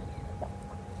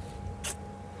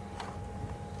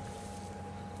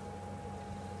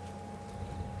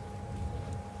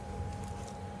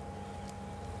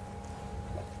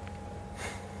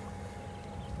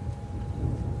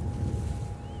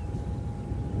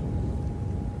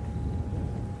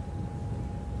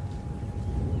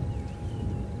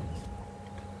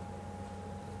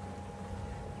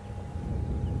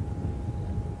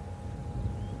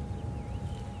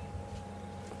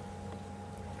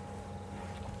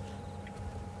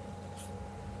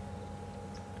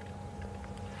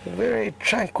 A very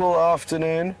tranquil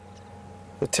afternoon.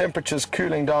 The temperature's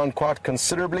cooling down quite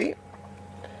considerably,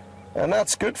 and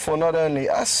that's good for not only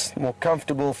us, more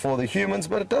comfortable for the humans,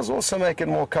 but it does also make it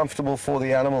more comfortable for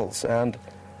the animals. And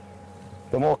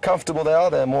the more comfortable they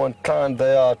are, the more inclined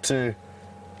they are to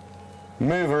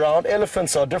move around.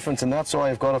 Elephants are different, and that's why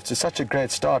we've got off to such a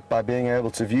great start by being able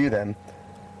to view them.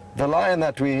 The lion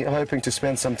that we're hoping to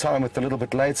spend some time with a little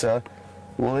bit later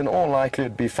will in all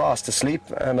likelihood be fast asleep,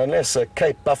 and unless a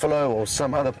Cape buffalo or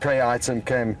some other prey item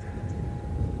came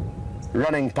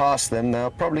running past them, they're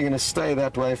probably going to stay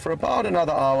that way for about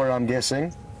another hour, I'm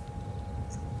guessing.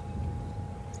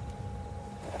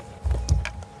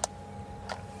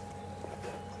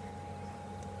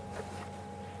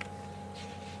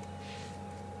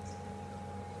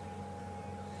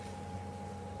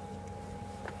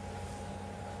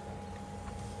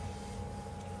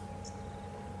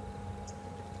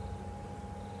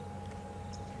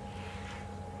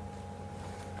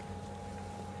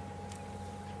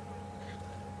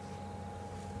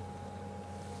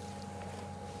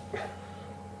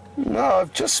 Now,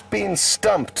 I've just been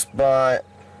stumped by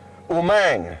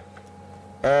Umang,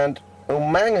 and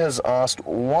Umang has asked,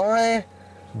 why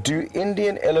do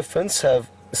Indian elephants have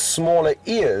smaller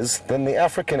ears than the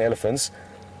African elephants?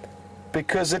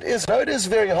 Because it is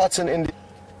very hot in India,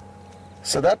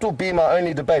 so that will be my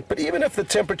only debate. But even if the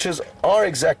temperatures are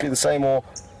exactly the same, or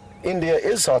India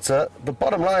is hotter, the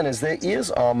bottom line is their ears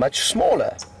are much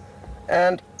smaller,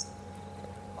 and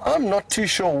I'm not too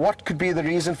sure what could be the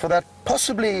reason for that.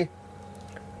 Possibly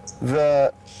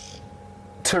the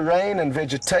terrain and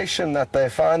vegetation that they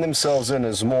find themselves in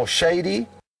is more shady,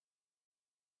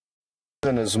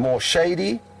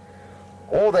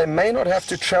 or they may not have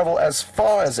to travel as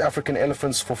far as African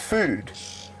elephants for food.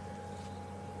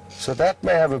 So that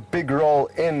may have a big role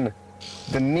in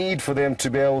the need for them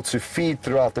to be able to feed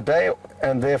throughout the day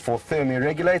and therefore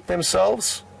thermoregulate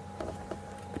themselves.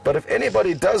 But if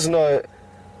anybody does know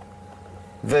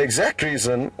the exact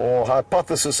reason or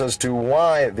hypothesis as to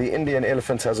why the Indian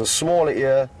elephant has a smaller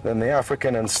ear than the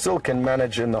African and still can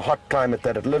manage in the hot climate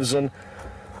that it lives in,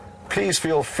 please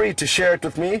feel free to share it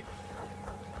with me,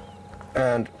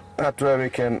 and that way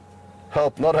we can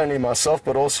help not only myself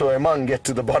but also Umang get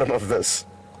to the bottom of this.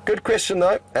 Good question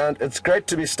though, and it's great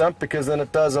to be stumped, because then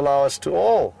it does allow us to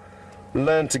all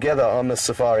learn together on this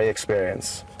safari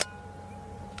experience.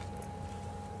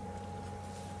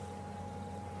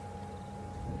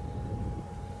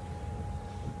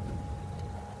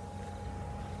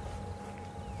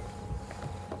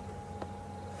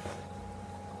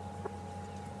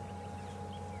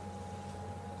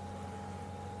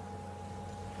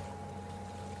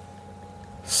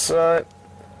 So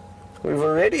we've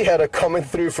already had a comment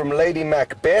through from Lady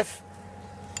Macbeth,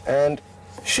 and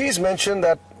she's mentioned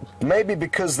that maybe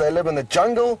because they live in the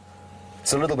jungle,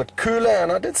 it's a little bit cooler,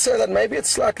 and I did say that maybe it's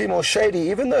slightly more shady.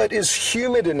 Even though it is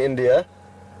humid in India,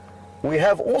 we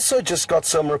have also just got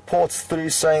some reports through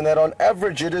saying that on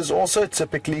average it is also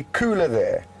typically cooler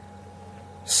there.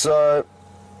 So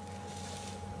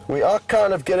we are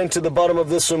kind of getting to the bottom of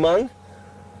this, Umang.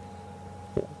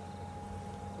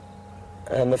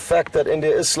 And the fact that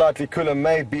India is slightly cooler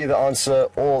may be the answer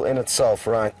all in itself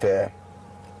right there.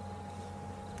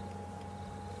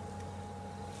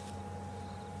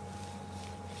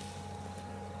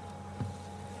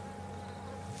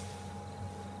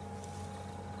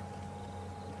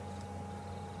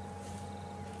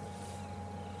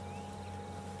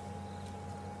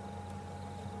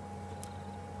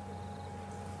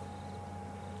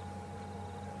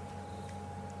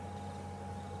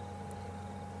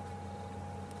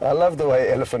 I love the way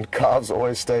elephant calves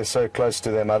always stay so close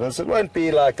to their mothers. It won't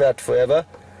be like that forever,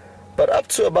 but up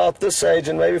to about this age,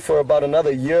 and maybe for about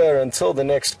another year until the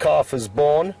next calf is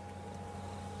born.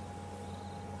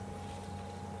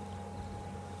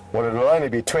 Well, it will only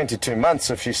be 22 months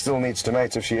if she still needs to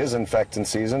mate, if she is in fact in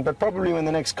season, but probably when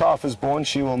the next calf is born,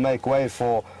 she will make way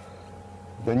for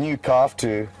the new calf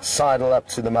to sidle up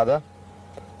to the mother.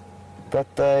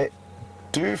 But they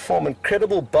do form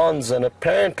incredible bonds, and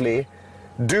apparently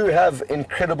do have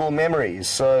incredible memories.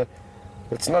 So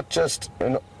it's not just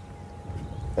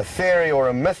a theory or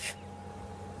a myth,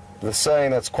 the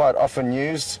saying that's quite often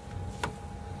used,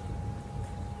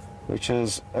 which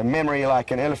is a memory like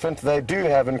an elephant. They do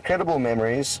have incredible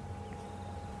memories,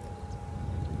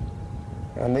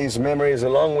 and these memories,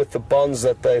 along with the bonds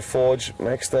that they forge,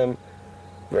 makes them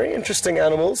very interesting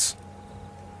animals.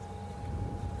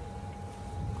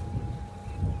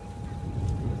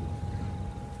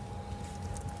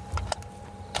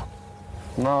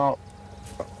 Now,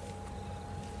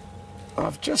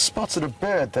 I've just spotted a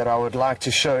bird that I would like to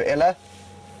show Ella,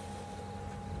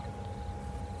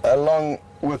 along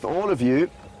with all of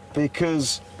you,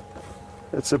 because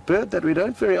it's a bird that we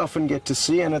don't very often get to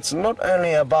see, and it's not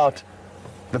only about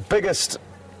the biggest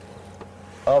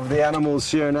of the animals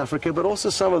here in Africa, but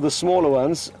also some of the smaller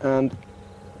ones. And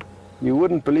you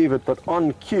wouldn't believe it, but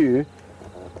on cue,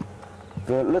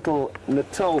 the little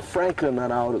Natal Franklin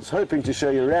that I was hoping to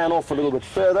show you ran off a little bit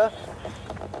further,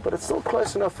 but it's still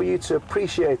close enough for you to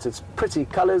appreciate its pretty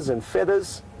colors and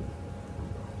feathers.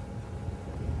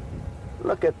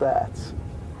 Look at that.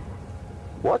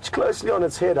 Watch closely on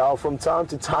its head how from time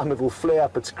to time it will flare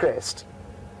up its crest.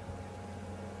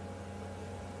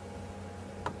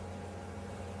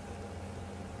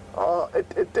 Oh,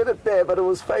 it did it there, but it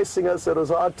was facing us, so it was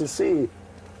hard to see.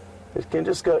 It can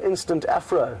just go instant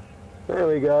afro. There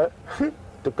we go,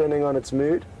 depending on its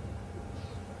mood.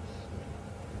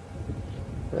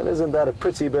 And isn't that a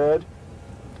pretty bird?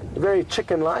 Very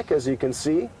chicken-like, as you can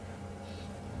see.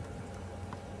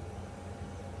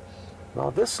 Now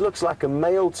this looks like a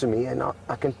male to me, and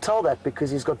I can tell that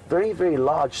because he's got very, very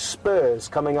large spurs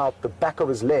coming out the back of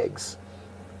his legs.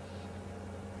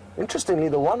 Interestingly,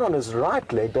 the one on his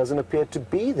right leg doesn't appear to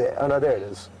be there. Oh no, there it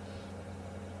is.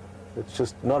 It's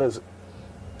just not as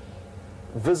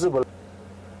visible.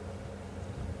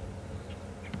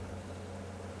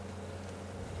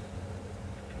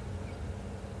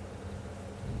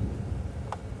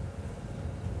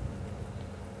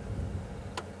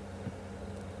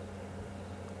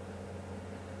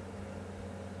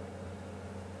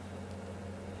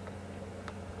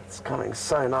 It's coming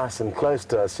so nice and close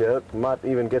to us here. It might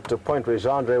even get to a point where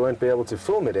Jeandré won't be able to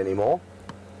film it anymore.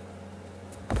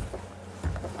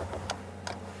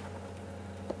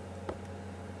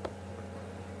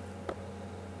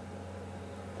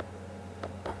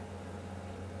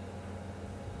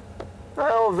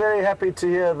 I'm very happy to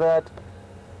hear that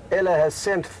Ella has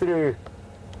sent through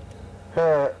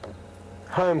her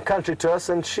home country to us,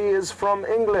 and she is from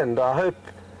England. I hope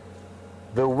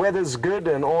the weather's good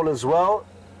and all is well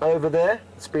over there.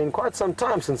 It's been quite some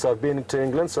time since I've been to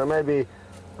England, so maybe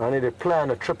I need to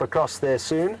plan a trip across there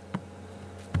soon.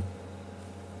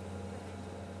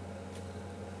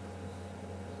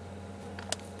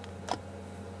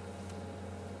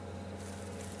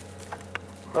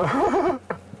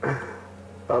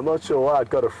 I'm not sure why it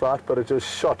got a fright, but it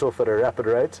just shot off at a rapid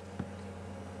rate.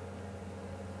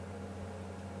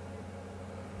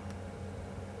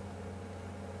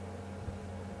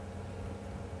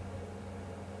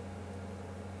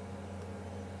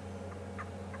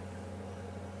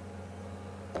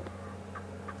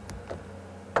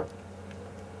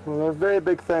 Well, a very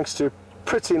big thanks to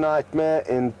Pretty Nightmare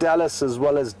in Dallas, as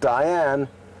well as Diane,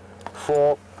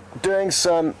 for doing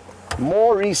some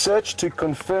more research to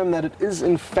confirm that it is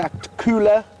in fact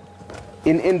cooler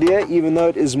in India, even though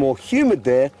it is more humid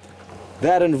there.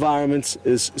 That environment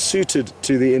is suited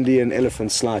to the Indian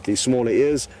elephant's slightly smaller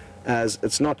ears, as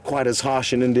it's not quite as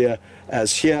harsh in India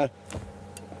as here,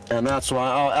 and that's why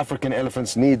our African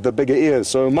elephants need the bigger ears.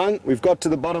 So Mung, we've got to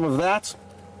the bottom of that,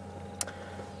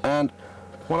 and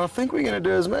what I think we're going to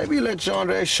do is maybe let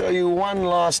Jeandré show you one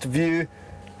last view.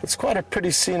 It's quite a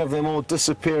pretty scene of them all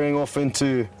disappearing off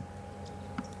into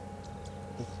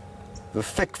the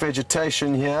thick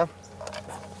vegetation here.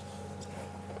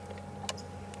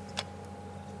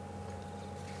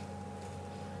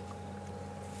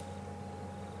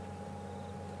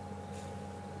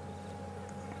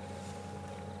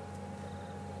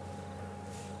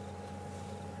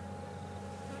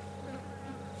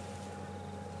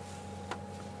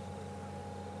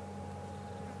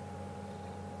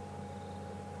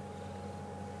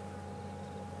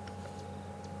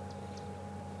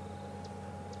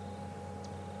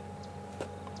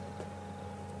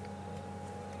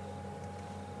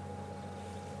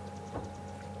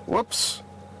 Whoops,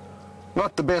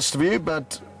 not the best view,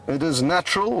 but it is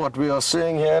natural what we are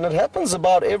seeing here, and it happens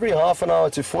about every half an hour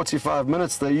to 45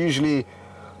 minutes. They usually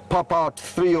pop out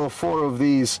 3 or 4 of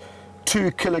these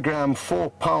 2 kilogram,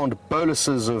 4 pound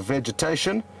boluses of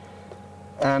vegetation,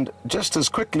 and just as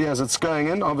quickly as it's going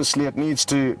in, obviously it needs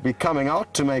to be coming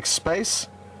out to make space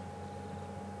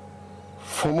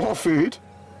for more food.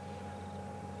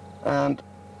 And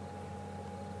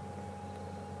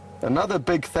another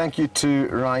big thank you to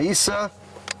Raisa,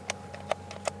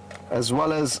 as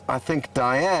well as I think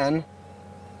Diane,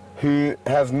 who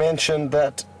have mentioned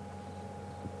that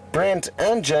Brent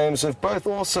and James have both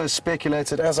also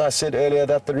speculated, as I said earlier,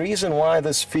 that the reason why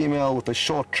this female with the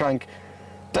short trunk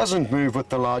doesn't move with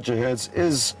the larger herds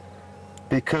is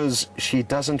because she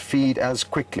doesn't feed as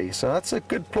quickly. So that's a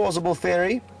good plausible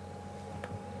theory.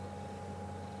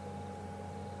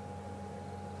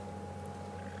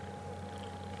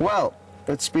 Well,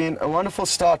 it's been a wonderful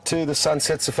start to the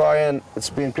Sunset Safari, and it's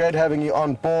been great having you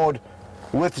on board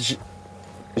with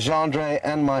Jeandré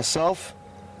and myself.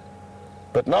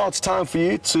 But now it's time for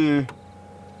you to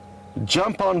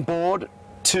jump on board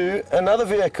to another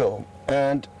vehicle,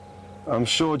 and I'm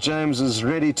sure James is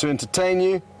ready to entertain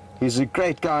you. He's a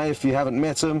great guy if you haven't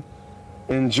met him.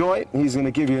 Enjoy. He's going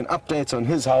to give you an update on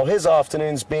how his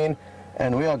afternoon's been,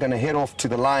 and we are going to head off to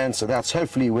the Lion, so that's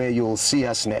hopefully where you'll see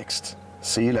us next.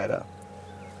 See you later.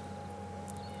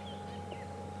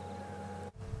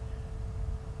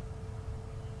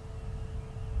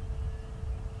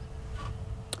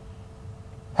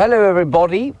 Hello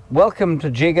everybody, welcome to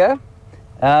Jigga.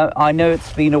 I know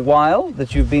it's been a while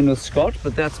that you've been with Scott,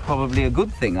 but that's probably a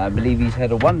good thing. I believe he's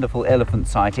had a wonderful elephant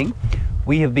sighting.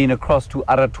 We have been across to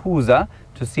Aratuza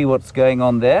to see what's going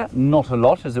on there. Not a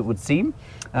lot, as it would seem,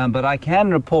 but I can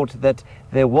report that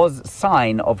there was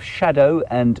sign of Shadow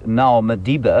and now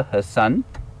Madiba, her son,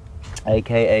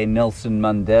 aka Nelson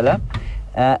Mandela.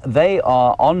 They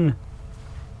are on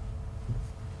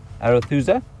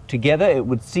Arathusa together, it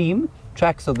would seem.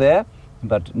 Tracks are there,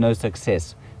 but no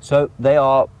success. So they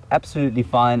are absolutely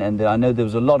fine, and I know there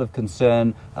was a lot of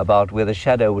concern about whether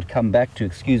Shadow would come back to,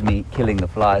 excuse me, killing the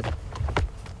flies.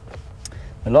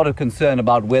 A lot of concern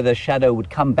about whether Shadow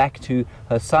would come back to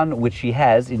her son, which she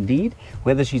has indeed.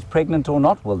 Whether she's pregnant or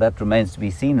not, well, that remains to be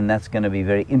seen, and that's going to be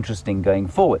very interesting going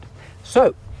forward.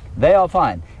 So they are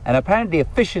fine, and apparently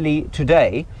officially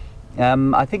today,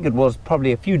 I think it was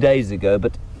probably a few days ago,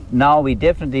 but now we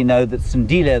definitely know that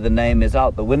Sindile, the name, is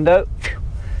out the window,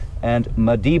 and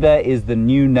Madiba is the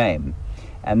new name.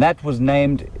 And that was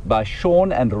named by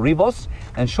Sean and Rivos,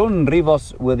 and Sean and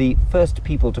Rivos were the first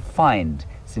people to find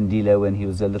Sindile when he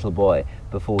was a little boy,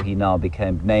 before he now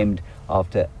became named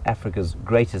after Africa's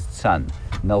greatest son,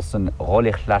 Nelson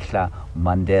Rolihlahla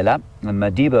Mandela. And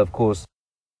Madiba, of course,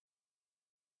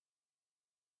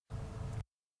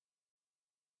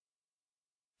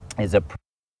 is a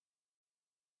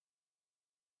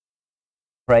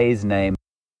praise name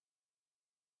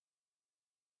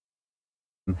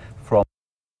from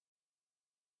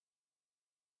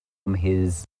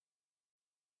his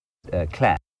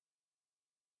clan.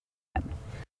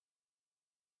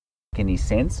 Any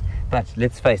sense, but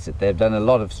let's face it, they've done a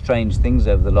lot of strange things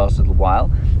over the last little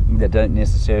while that don't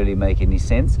necessarily make any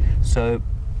sense, so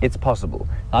it's possible.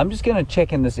 I'm just going to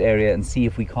check in this area and see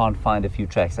if we can't find a few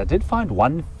tracks. I did find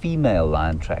one female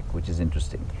lion track, which is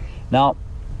interesting. Now,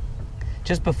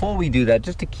 just before we do that,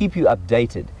 just to keep you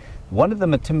updated, one of the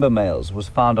Matimba males was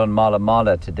found on Mala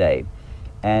Mala today,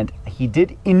 and he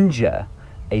did injure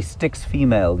a Styx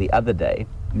female the other day,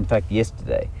 in fact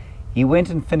yesterday. He went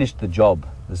and finished the job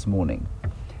this morning.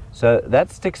 So that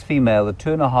Styx female, the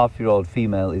 2.5-year-old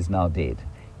female, is now dead,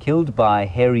 killed by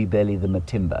Hairy Belly the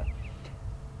Matimba.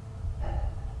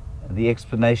 The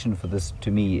explanation for this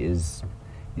to me is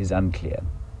unclear.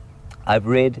 I've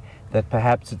read that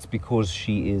perhaps it's because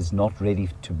she is not ready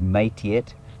to mate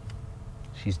yet.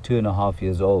 She's 2.5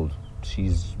 years old.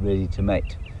 She's ready to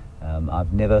mate.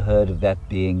 I've never heard of that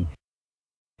being,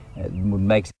 it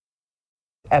makes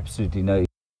absolutely no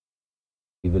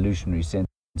evolutionary sense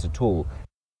at all,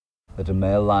 that a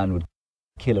male lion would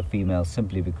kill a female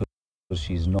simply because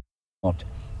she's not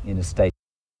in a state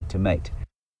to mate.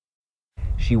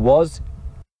 She was,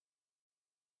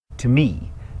 to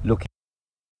me, looking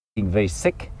very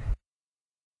sick,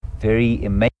 very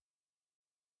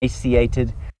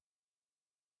emaciated,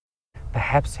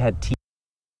 perhaps had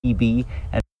TB,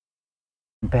 and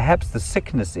perhaps the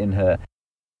sickness in her,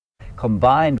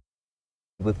 combined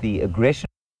with the aggression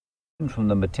from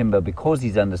the Matimba, because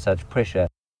he's under such pressure,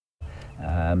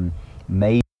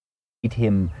 made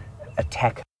him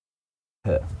attack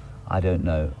her. I don't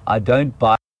know. I don't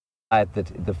buy it,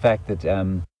 that the fact that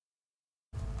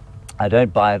I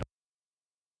don't buy it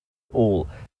all,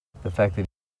 the fact that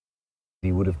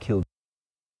he would have killed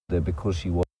her because she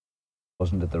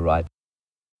wasn't at the right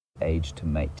age to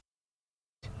mate.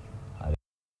 I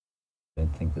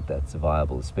don't think that that's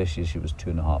viable, especially as she was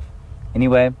 2.5.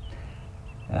 Anyway,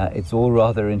 it's all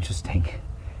rather interesting,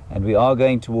 and we are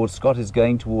going towards, Scott is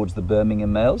going towards the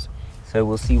Birmingham males, so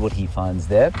we'll see what he finds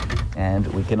there, and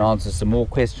we can answer some more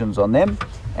questions on them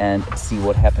and see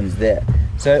what happens there.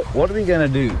 So what we're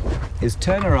going to do is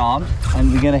turn around,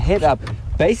 and we're going to head up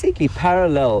basically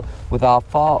parallel with our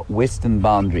far western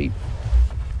boundary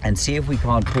and see if we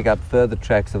can't pick up further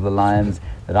tracks of the lions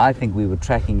that I think we were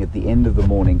tracking at the end of the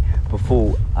morning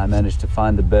before I managed to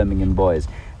find the Birmingham boys.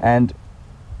 And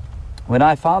when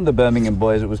I found the Birmingham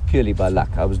boys, it was purely by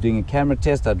luck. I was doing a camera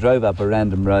test, I drove up a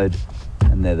random road,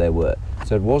 and there they were.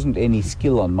 So it wasn't any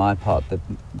skill on my part that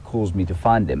caused me to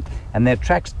find them. And their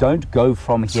tracks don't go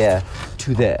from here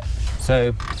to there.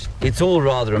 So it's all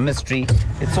rather a mystery,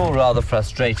 it's all rather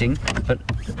frustrating, but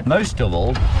most of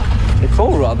all, it's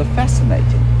all rather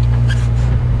fascinating.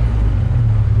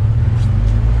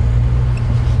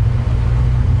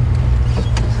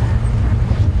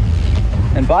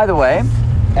 And by the way,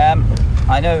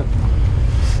 I know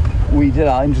we did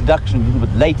our introduction a little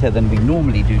bit later than we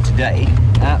normally do today.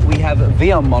 We have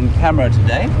Wium on camera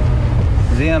today.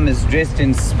 Wium is dressed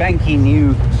in spanky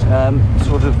new,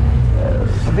 sort of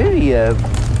very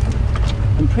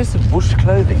impressive bush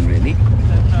clothing, really.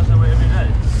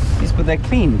 Yes, but they're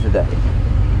clean today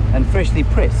and freshly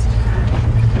pressed.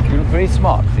 You look very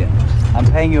smart, Wium. I'm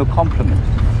paying you a compliment.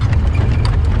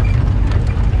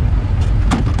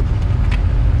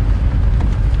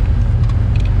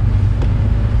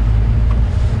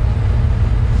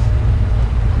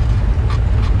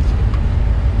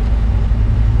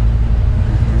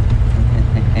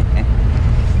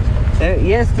 So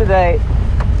yesterday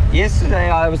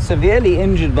I was severely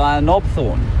injured by a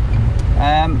knobthorn.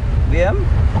 Wium,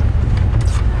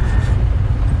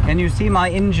 can you see my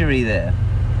injury there?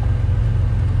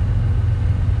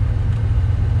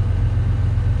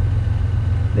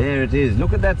 There it is.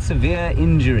 Look at that severe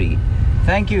injury.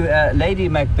 Thank you, Lady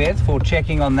Macbeth, for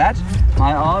checking on that.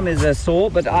 My arm is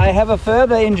sore, but I have a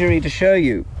further injury to show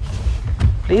you.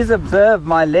 Please observe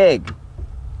my leg.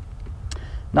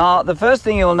 Now, the first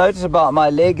thing you'll notice about my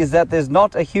leg is that there's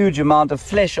not a huge amount of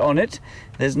flesh on it.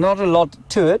 There's not a lot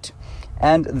to it.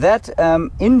 And that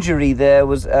injury there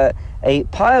was a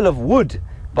pile of wood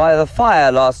by the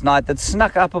fire last night that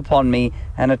snuck up upon me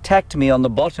and attacked me on the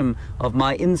bottom of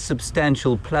my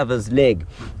insubstantial plover's leg,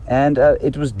 and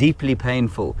it was deeply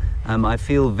painful. I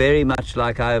feel very much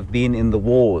like I have been in the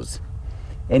wars.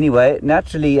 Anyway,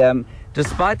 naturally,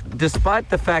 despite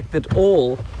the fact that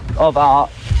all of our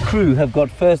crew have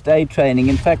got first aid training,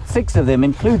 in fact 6 of them,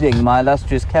 including my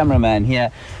illustrious cameraman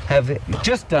here, have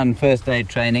just done first aid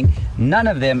training, none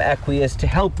of them acquiesced to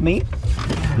help me.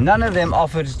 None of them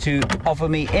offered to offer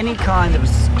me any kind of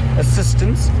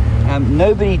assistance.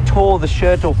 Nobody tore the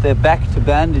shirt off their back to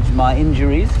bandage my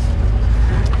injuries.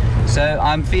 So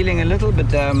I'm feeling a little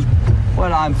bit,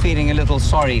 I'm feeling a little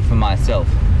sorry for myself.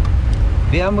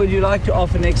 Wium, would you like to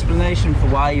offer an explanation for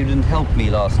why you didn't help me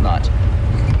last night?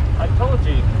 I told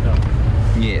you no.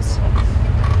 Yes.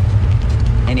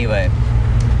 Anyway,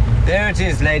 there it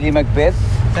is, Lady Macbeth.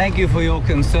 Thank you for your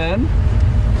concern.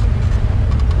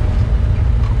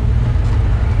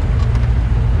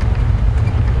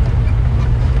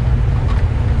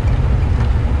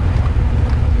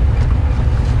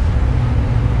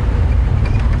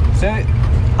 So,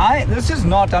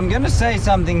 I'm going to say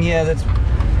something here that's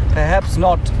perhaps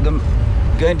not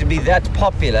going to be that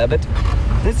popular, but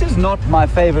this is not my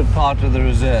favorite part of the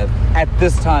reserve at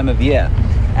this time of year.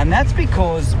 And that's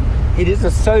because it is a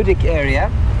sodic area.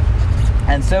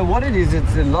 And so what it is,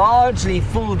 it's largely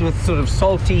filled with sort of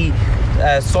salty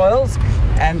soils.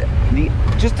 And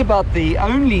just about the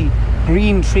only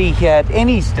green tree here at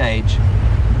any stage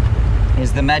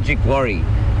is the magic worry.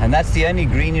 And that's the only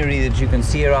greenery that you can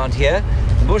see around here.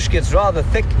 The bush gets rather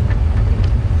thick,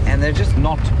 and they're just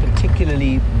not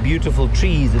particularly beautiful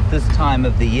trees at this time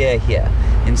of the year here.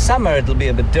 In summer it'll be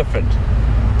a bit different.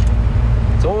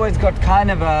 It's always got kind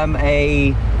of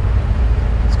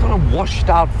it's got a washed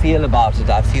out feel about it,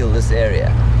 I feel, this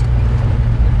area.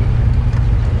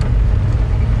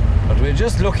 But we're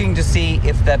just looking to see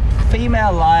if that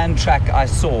female lion track I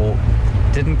saw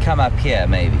didn't come up here,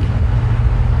 maybe.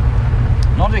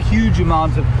 Not a huge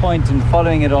amount of point in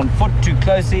following it on foot too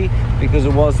closely, because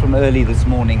it was from early this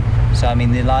morning. So I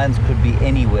mean, the lions could be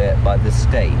anywhere by this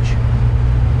stage.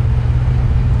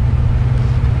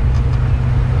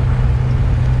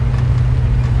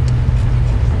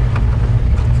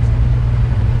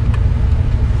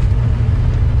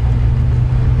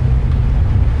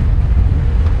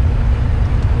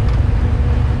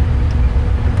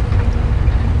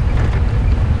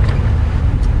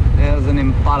 There's an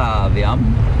Impala, Wium,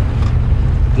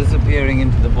 disappearing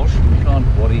into the bush. We can't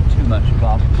worry too much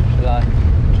about it. Shall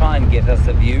I try and get us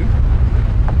a view?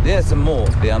 There's some more,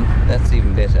 Wium. That's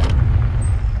even better.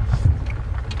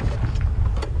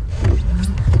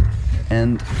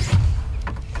 And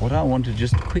what I want to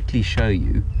just quickly show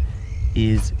you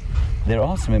is there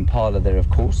are some Impala there, of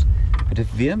course, but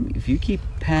if you keep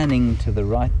panning to the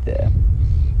right there,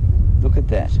 look at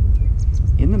that.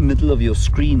 In the middle of your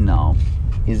screen now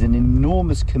is an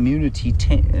enormous community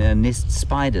nest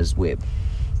spider's web.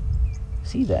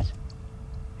 See that?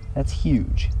 That's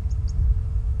huge.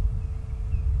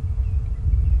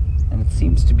 And it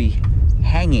seems to be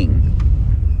hanging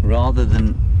rather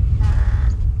than...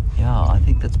 Yeah, I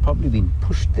think that's probably been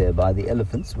pushed there by the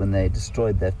elephants when they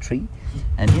destroyed that tree.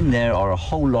 And in there are a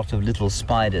whole lot of little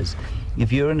spiders.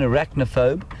 If you're an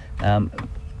arachnophobe,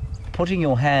 putting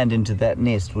your hand into that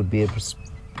nest would be an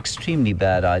extremely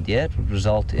bad idea. It would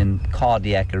result in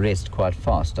cardiac arrest quite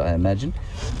fast, I imagine.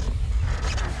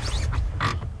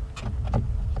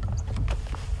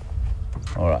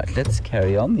 All right, let's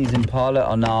carry on. These Impala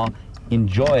are now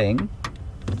enjoying...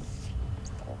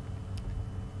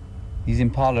 the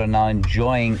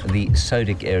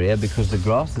sodic area, because the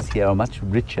grasses here are much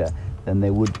richer than they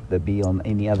would be on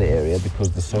any other area, because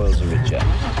the soils are richer,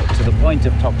 to the point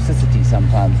of toxicity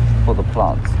sometimes for the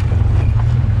plants.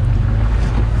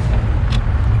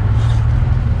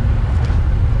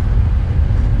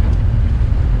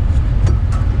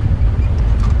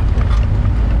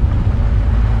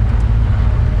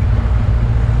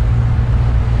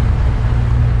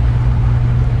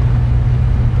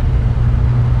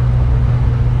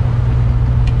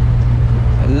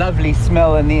 lovely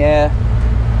smell in the air.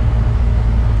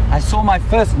 I saw my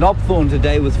first knobthorn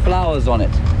today with flowers on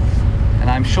it, and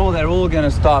I'm sure they're all going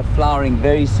to start flowering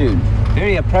very soon.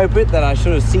 Very appropriate that I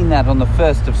should have seen that on the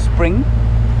 1st of spring,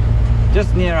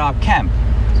 just near our camp,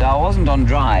 so I wasn't on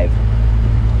drive.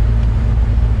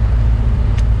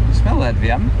 You smell that,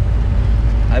 Wium?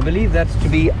 I believe that's to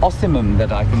be ossimum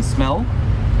that I can smell,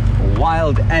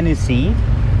 wild aniseed.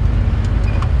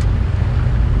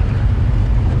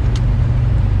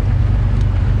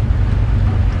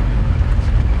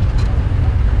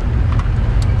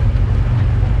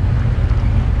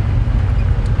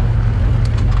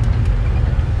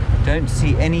 Don't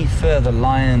see any further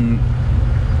lion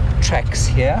tracks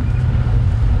here.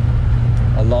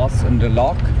 A loss and a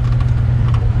lock.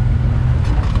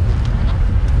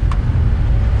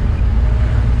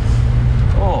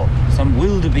 Oh, some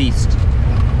wildebeest.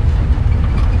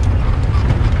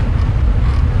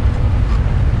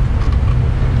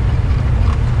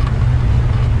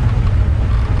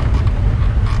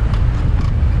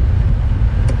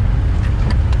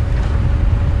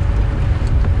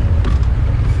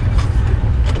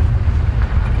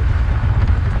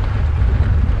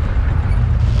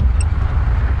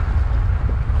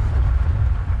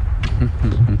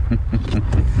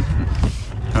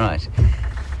 Right.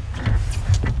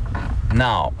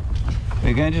 Now,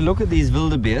 we're going to look at these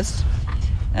wildebeest,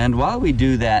 and while we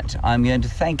do that, I'm going to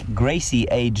thank Gracie,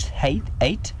 aged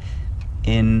 8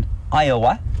 in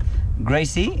Iowa.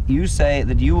 Gracie, you say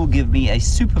that you will give me a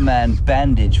Superman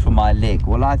bandage for my leg.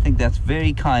 Well, I think that's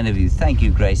very kind of you. Thank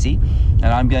you, Gracie. And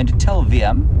I'm going to tell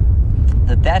Wium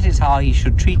that that is how he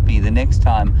should treat me the next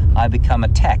time I become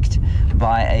attacked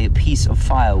by a piece of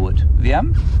firewood.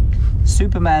 Wium?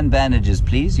 Superman bandages,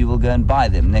 please. You will go and buy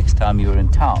them next time you're in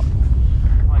town.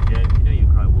 Come on, James, you know you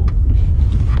cry wolf.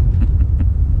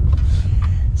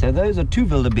 So those are 2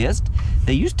 wildebeest.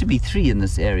 There used to be 3 in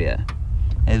this area.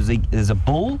 There's a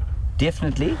bull,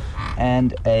 definitely,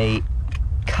 and a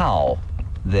cow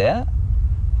there.